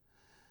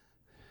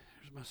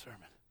 Where's my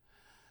sermon?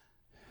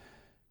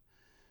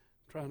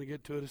 I'm trying to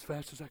get to it as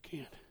fast as I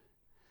can.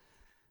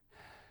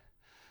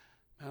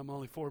 I'm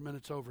only 4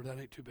 minutes over. That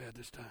ain't too bad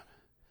this time.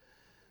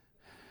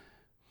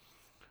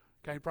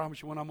 Can't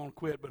promise you when I'm going to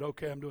quit, but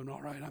okay, I'm doing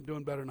all right. I'm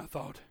doing better than I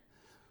thought.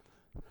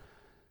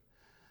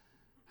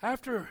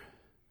 After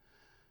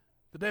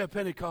the day of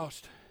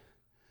Pentecost,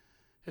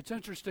 it's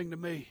interesting to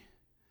me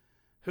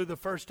who the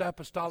first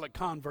apostolic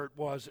convert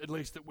was, at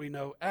least that we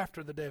know,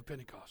 after the day of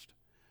Pentecost.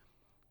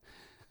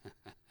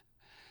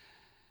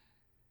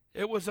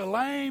 It was a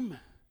lame,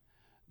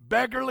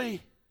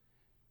 beggarly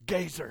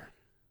gazer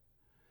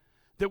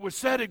that was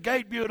set at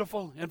Gate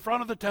Beautiful in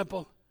front of the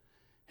temple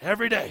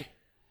every day.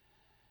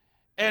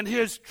 And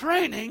his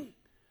training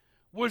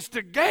was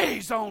to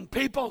gaze on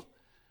people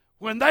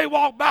when they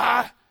walked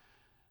by,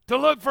 to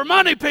look for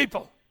money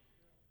people,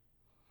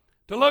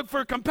 to look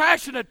for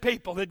compassionate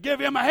people that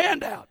give him a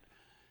handout.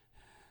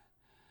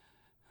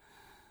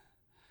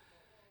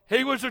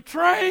 He was a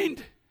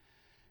trained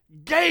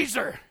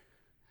gazer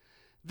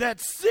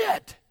that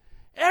sit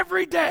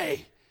every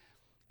day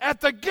at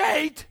the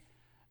gate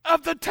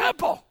of the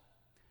temple.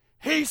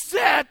 He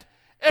sat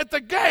at the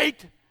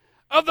gate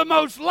of the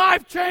most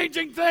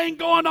life-changing thing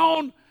going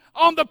on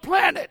the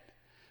planet.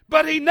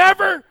 But he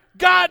never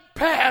got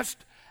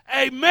past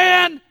a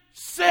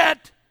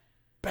man-set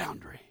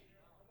boundary.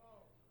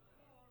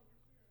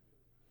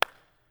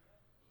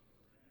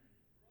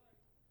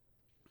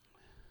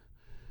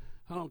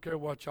 I don't care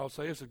what y'all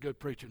say. This is good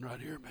preaching right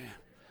here, man.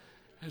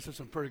 This is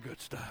some pretty good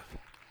stuff.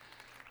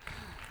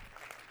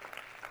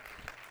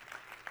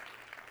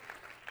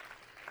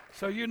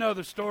 So you know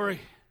the story.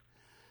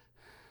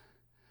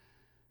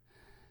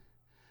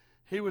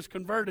 He was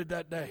converted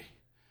that day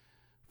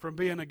from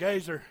being a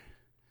gazer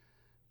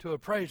to a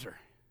praiser.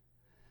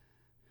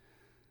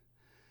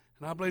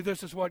 And I believe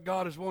this is what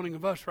God is wanting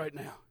of us right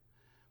now.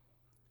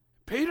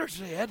 Peter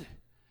said,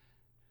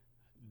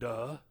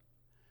 duh,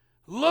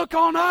 look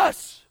on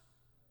us.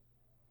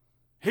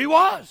 He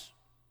was.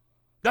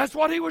 That's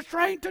what he was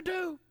trained to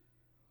do.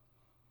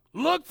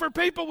 Look for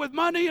people with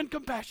money and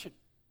compassion.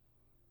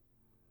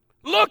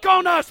 Look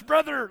on us,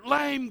 brother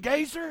lame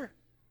gazer.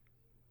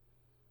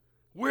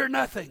 We're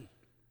nothing.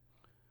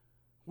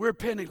 We're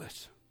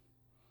penniless.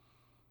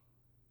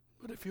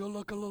 But if you'll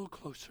look a little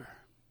closer,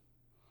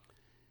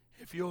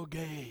 if you'll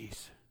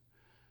gaze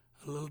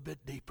a little bit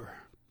deeper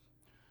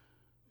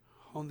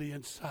on the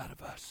inside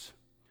of us,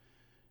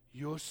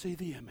 you'll see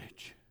the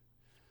image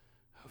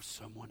of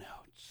someone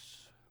else.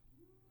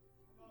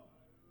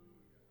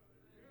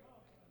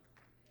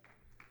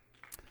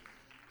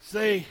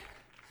 See,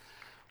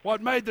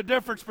 what made the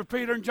difference for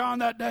Peter and John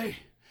that day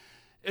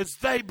is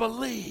they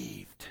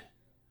believed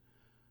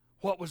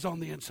what was on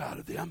the inside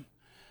of them.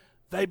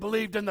 They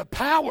believed in the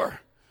power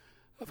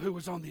of who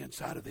was on the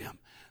inside of them.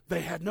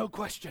 They had no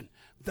question.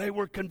 They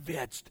were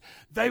convinced.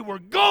 They were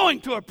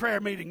going to a prayer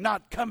meeting,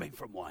 not coming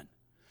from one.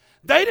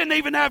 They didn't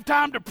even have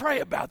time to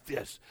pray about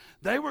this.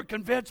 They were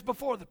convinced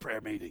before the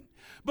prayer meeting,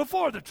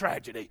 before the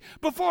tragedy,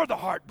 before the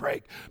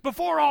heartbreak,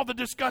 before all the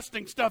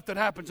disgusting stuff that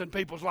happens in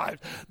people's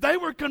lives. They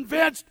were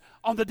convinced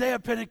on the day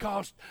of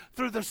Pentecost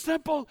through the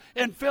simple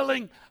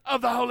infilling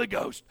of the Holy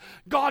Ghost.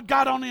 God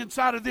got on the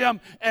inside of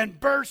them and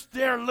burst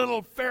their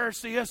little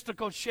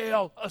Pharisaistical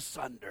shell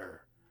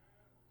asunder.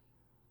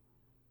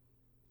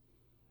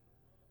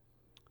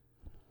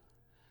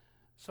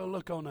 So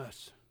look on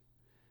us.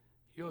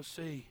 You'll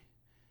see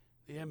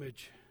the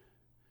image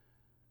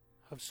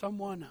of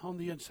someone on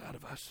the inside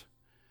of us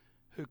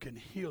who can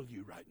heal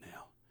you right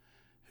now,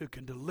 who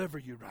can deliver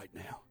you right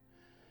now,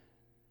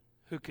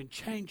 who can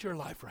change your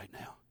life right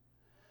now.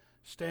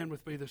 Stand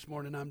with me this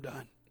morning. I'm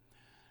done.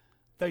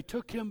 They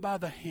took him by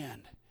the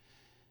hand.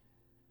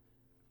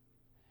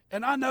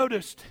 And I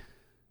noticed,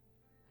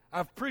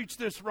 I've preached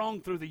this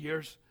wrong through the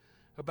years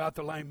about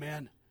the lame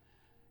man.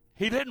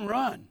 He didn't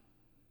run.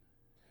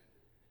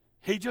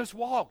 He just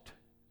walked,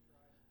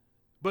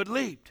 but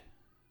leaped.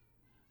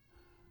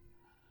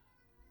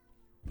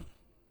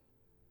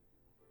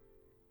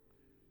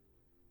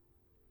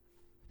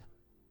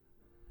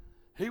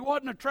 He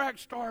wasn't a track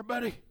star,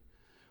 buddy.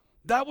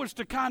 That was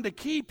to kind of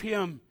keep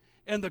him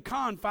in the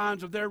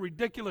confines of their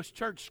ridiculous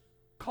church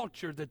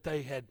culture that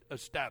they had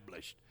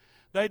established.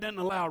 They didn't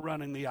allow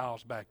running the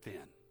aisles back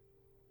then.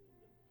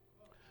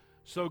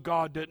 So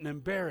God didn't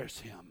embarrass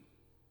him.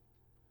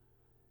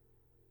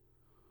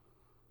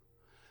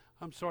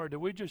 I'm sorry, did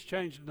we just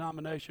change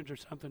denominations or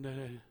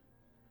something?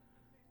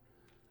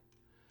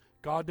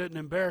 God didn't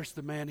embarrass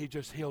the man, he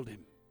just healed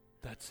him.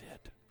 That's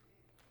it.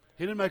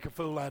 He didn't make a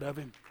fool out of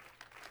him.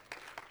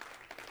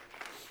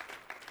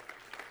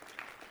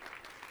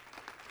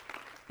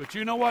 But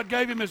you know what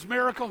gave him his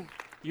miracle?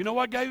 You know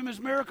what gave him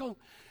his miracle?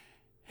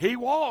 He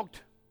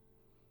walked,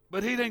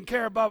 but he didn't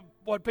care about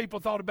what people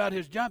thought about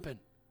his jumping.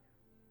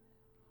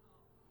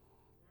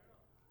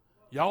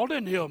 Y'all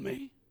didn't heal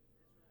me.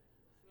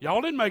 Y'all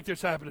didn't make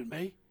this happen to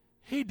me.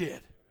 He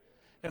did.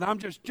 And I'm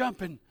just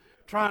jumping,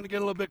 trying to get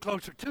a little bit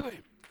closer to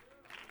him.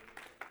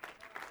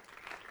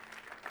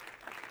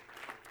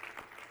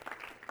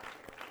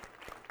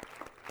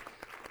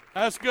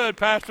 That's good,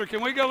 Pastor.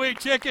 Can we go eat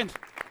chicken?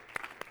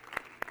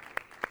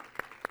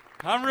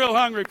 I'm real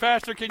hungry,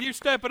 Pastor. Can you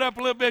step it up a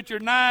little bit? You're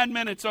 9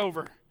 minutes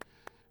over.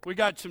 We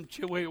got some.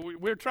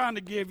 We're trying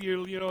to give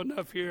you,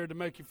 enough here to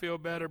make you feel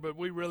better, but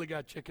we really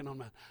got chicken on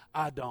that.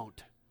 I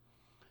don't.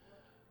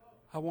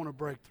 I want to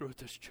break through at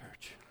this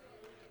church.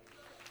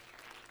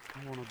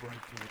 I want to break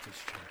through at this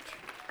church.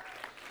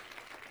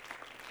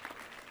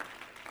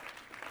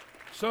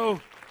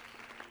 So,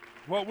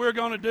 what we're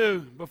going to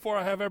do before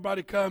I have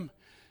everybody come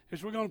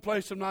is we're going to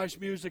play some nice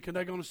music, and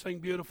they're going to sing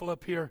beautiful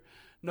up here.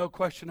 No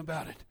question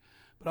about it.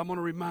 But I'm going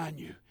to remind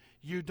you,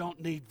 you don't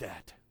need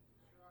that.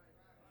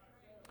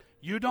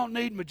 You don't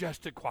need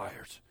majestic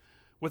choirs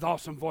with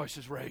awesome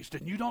voices raised.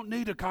 And you don't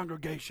need a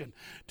congregation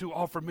to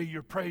offer me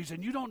your praise.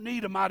 And you don't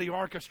need a mighty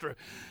orchestra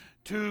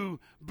to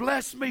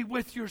bless me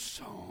with your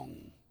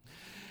song.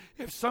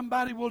 If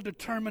somebody will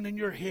determine in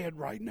your head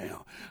right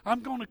now,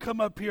 I'm going to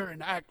come up here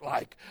and act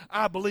like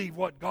I believe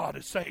what God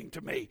is saying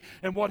to me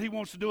and what He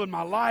wants to do in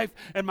my life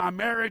and my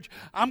marriage,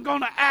 I'm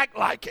going to act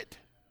like it.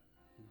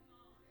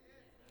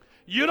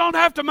 You don't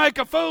have to make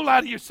a fool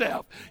out of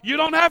yourself. You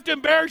don't have to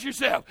embarrass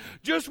yourself.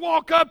 Just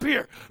walk up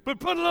here, but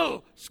put a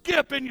little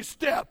skip in your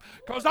step,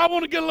 because I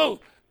want to get a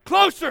little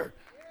closer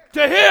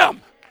to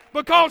Him,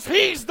 because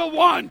He's the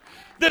one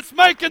that's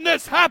making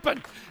this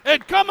happen.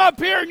 And come up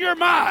here in your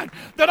mind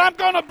that I'm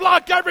going to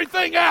block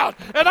everything out,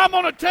 and I'm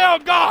going to tell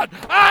God,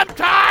 I'm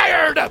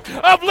tired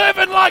of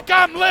living like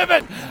I'm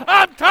living.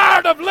 I'm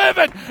tired of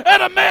living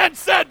at a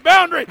man-set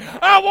boundary.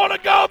 I want to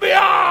go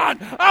beyond.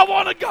 I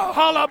want to go.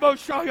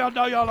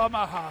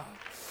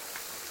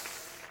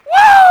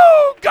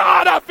 Woo!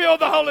 God, I feel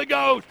the Holy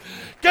Ghost.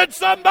 Can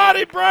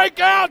somebody break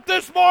out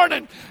this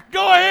morning?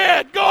 Go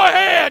ahead, go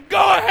ahead,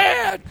 go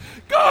ahead,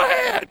 go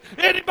ahead.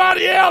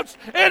 Anybody else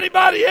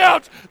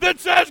that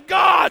says,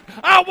 God,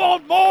 I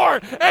want more,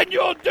 and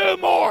you'll do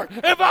more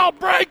if I'll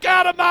break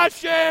out of my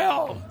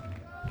shell.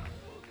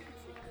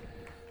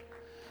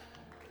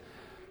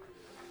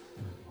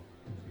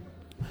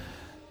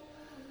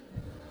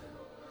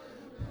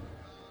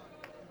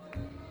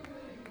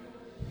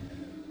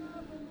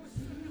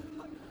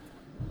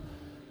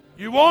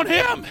 You want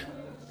Him?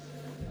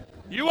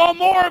 You want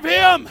more of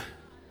Him?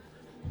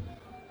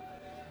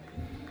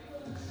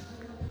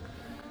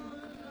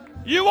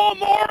 You want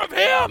more of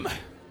Him?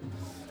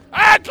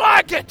 Act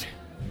like it.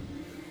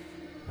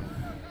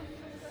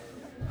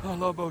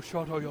 Come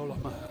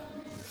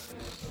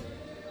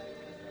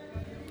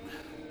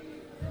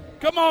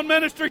on,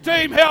 ministry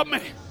team, help me.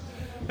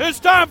 It's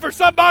time for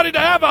somebody to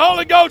have a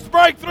Holy Ghost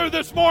breakthrough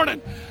this morning.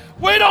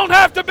 We don't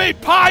have to be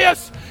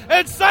pious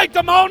and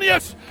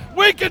sanctimonious.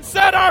 We can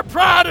set our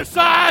pride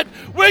aside.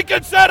 We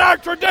can set our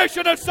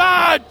tradition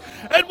aside.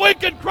 And we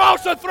can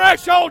cross a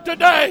threshold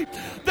today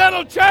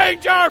that'll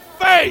change our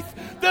faith,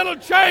 that'll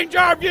change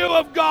our view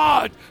of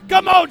God.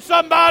 Come on,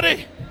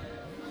 somebody.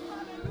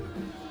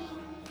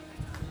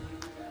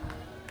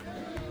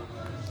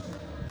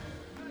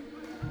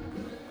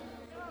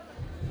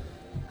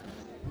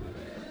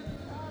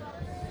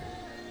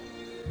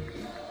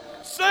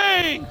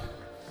 Sing.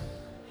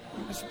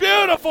 It's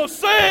beautiful.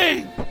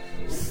 Sing.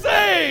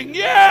 Sing.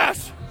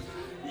 Yes.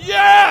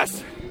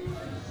 Yes.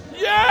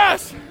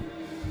 Yes.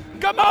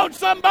 Come on,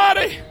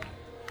 somebody.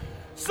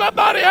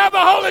 Somebody have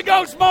a Holy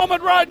Ghost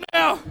moment right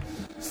now.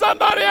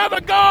 Somebody have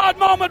a God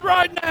moment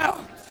right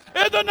now.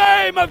 In the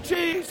name of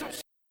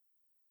Jesus.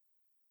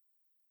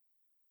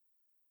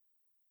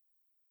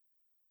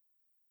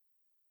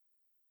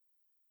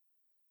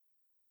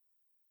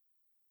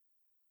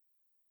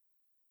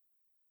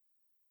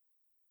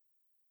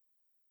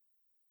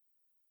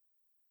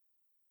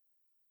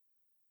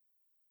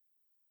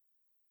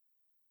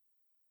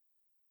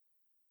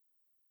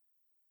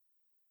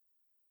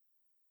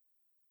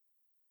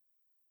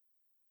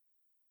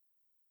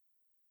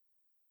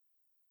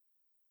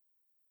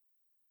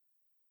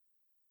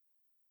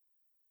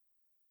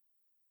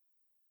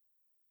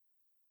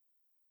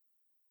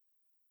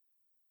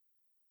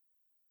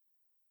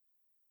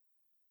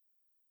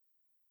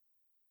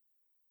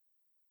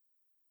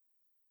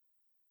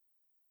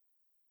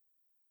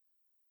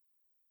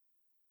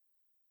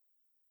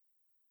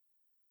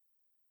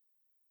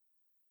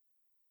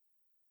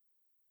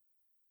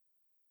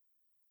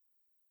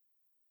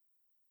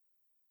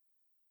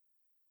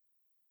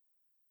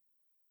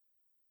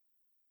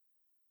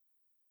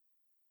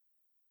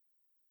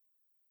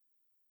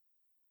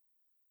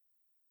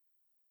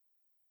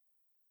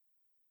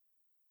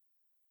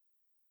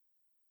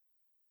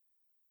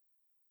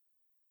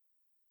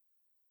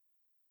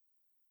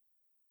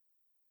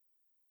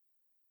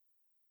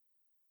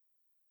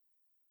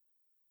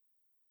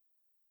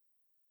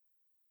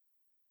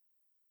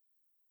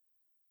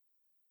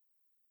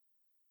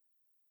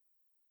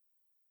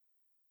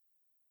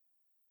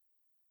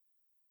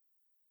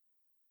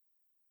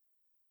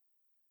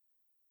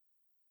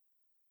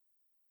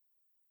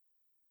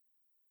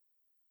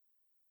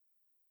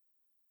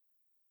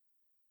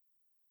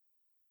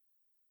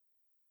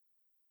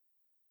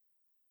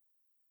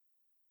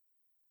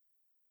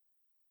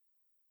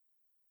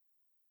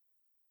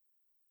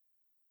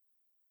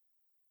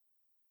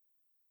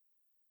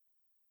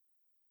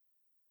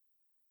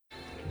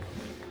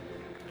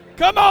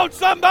 Come on,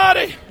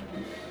 somebody.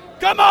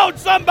 Come on,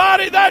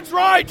 somebody. That's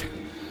right.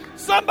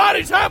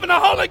 Somebody's having a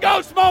Holy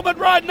Ghost moment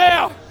right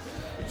now.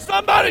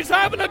 Somebody's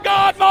having a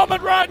God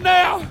moment right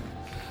now.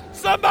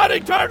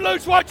 Somebody turn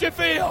loose what you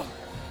feel.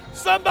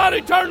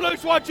 Somebody turn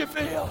loose what you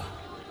feel.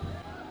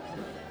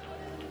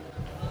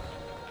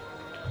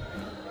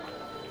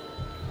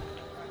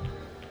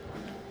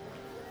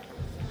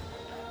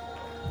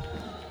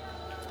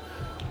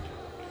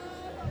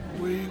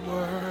 We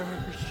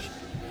worship.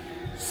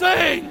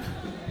 Sing.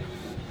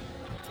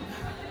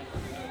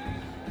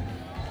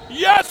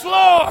 Yes,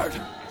 Lord.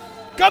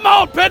 Come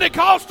on,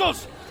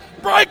 Pentecostals.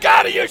 Break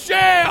out of your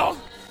shell.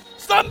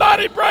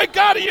 Somebody break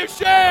out of your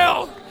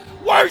shell.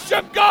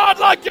 Worship God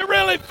like you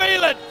really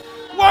feel it.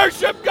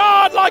 Worship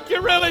God like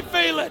you really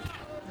feel it.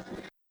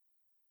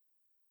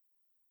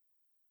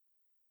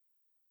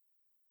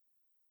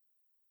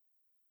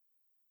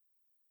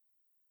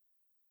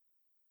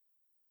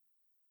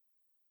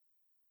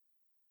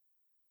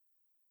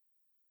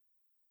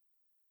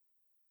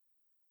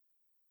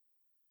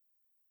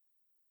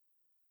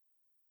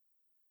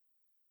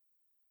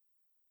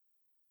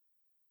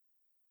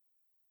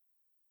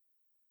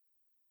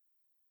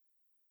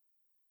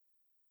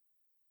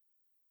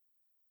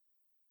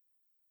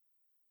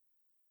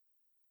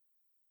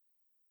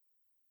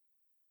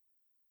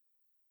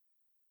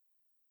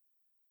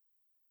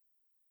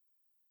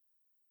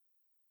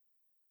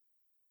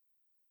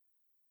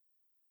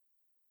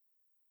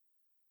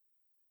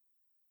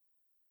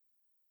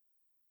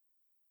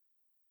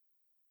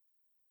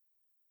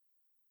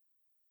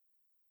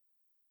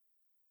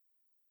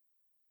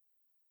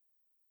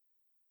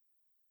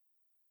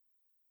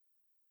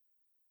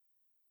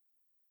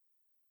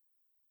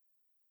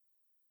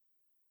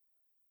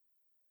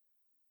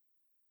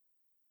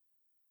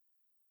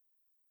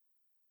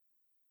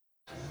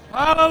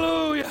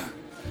 Hallelujah.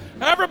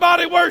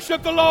 Everybody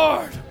worship the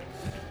Lord.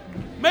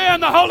 Man,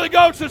 the Holy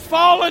Ghost is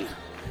falling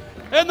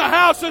in the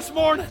house this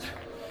morning.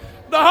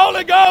 The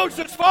Holy Ghost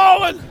is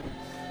falling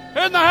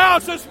in the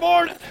house this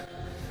morning.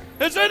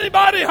 Is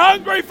anybody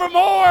hungry for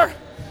more?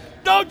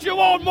 Don't you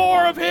want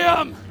more of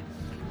Him?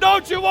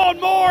 Don't you want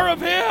more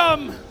of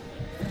Him?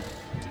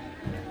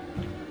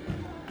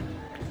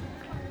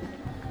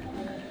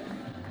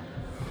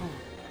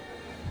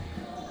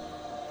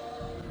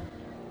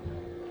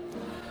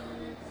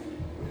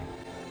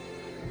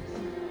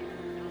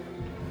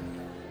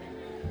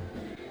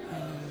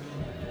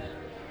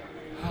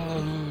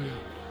 Hallelujah.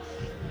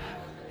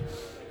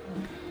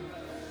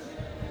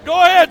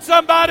 Go ahead,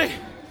 somebody.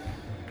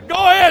 Go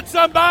ahead,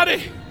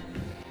 somebody.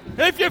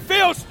 If you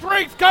feel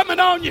strength coming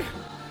on you,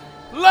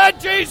 let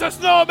Jesus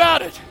know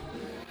about it.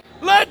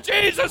 Let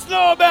Jesus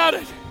know about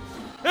it.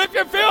 If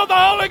you feel the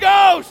Holy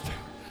Ghost,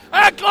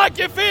 act like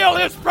you feel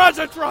His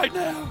presence right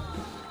now.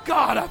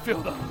 God, I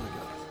feel the Holy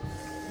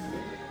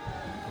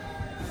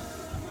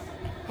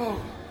Ghost.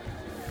 Oh.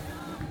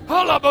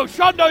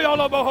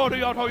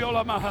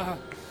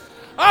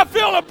 I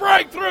feel a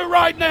breakthrough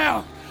right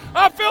now.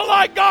 I feel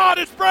like God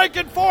is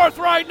breaking forth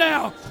right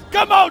now.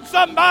 Come on,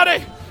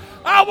 somebody.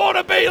 I want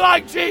to be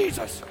like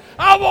Jesus.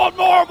 I want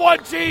more of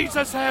what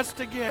Jesus has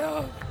to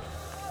give.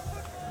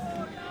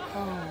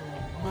 Oh,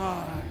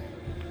 my.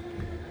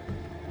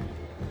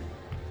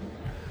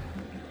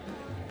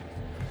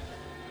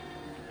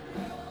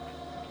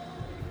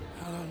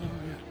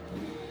 Hallelujah.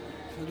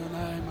 In the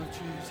name of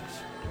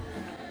Jesus.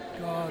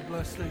 God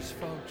bless these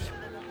folks.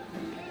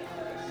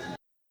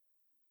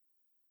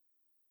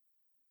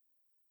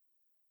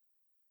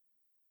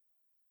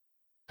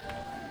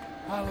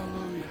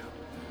 Hallelujah.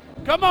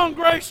 Come on,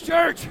 Grace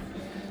Church.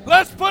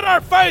 Let's put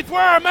our faith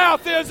where our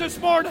mouth is this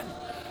morning.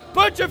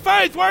 Put your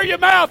faith where your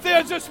mouth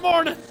is this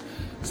morning.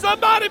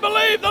 Somebody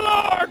believe the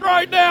Lord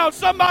right now.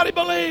 Somebody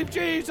believe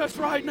Jesus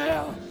right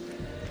now.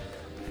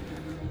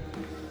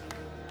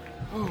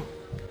 Oh,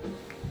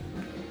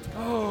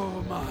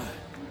 oh my.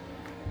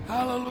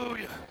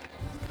 Hallelujah.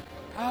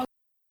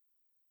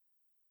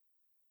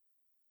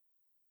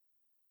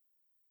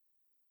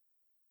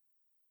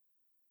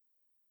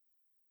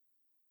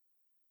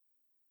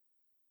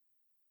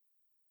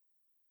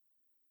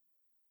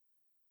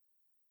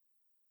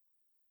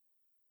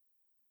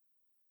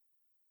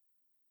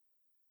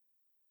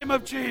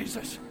 Of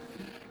Jesus.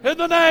 In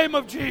the name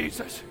of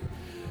Jesus.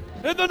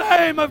 In the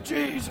name of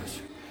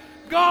Jesus.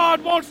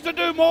 God wants to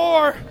do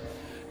more.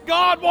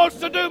 God wants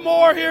to do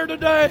more here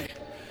today.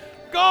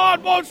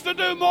 God wants to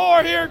do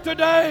more here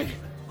today.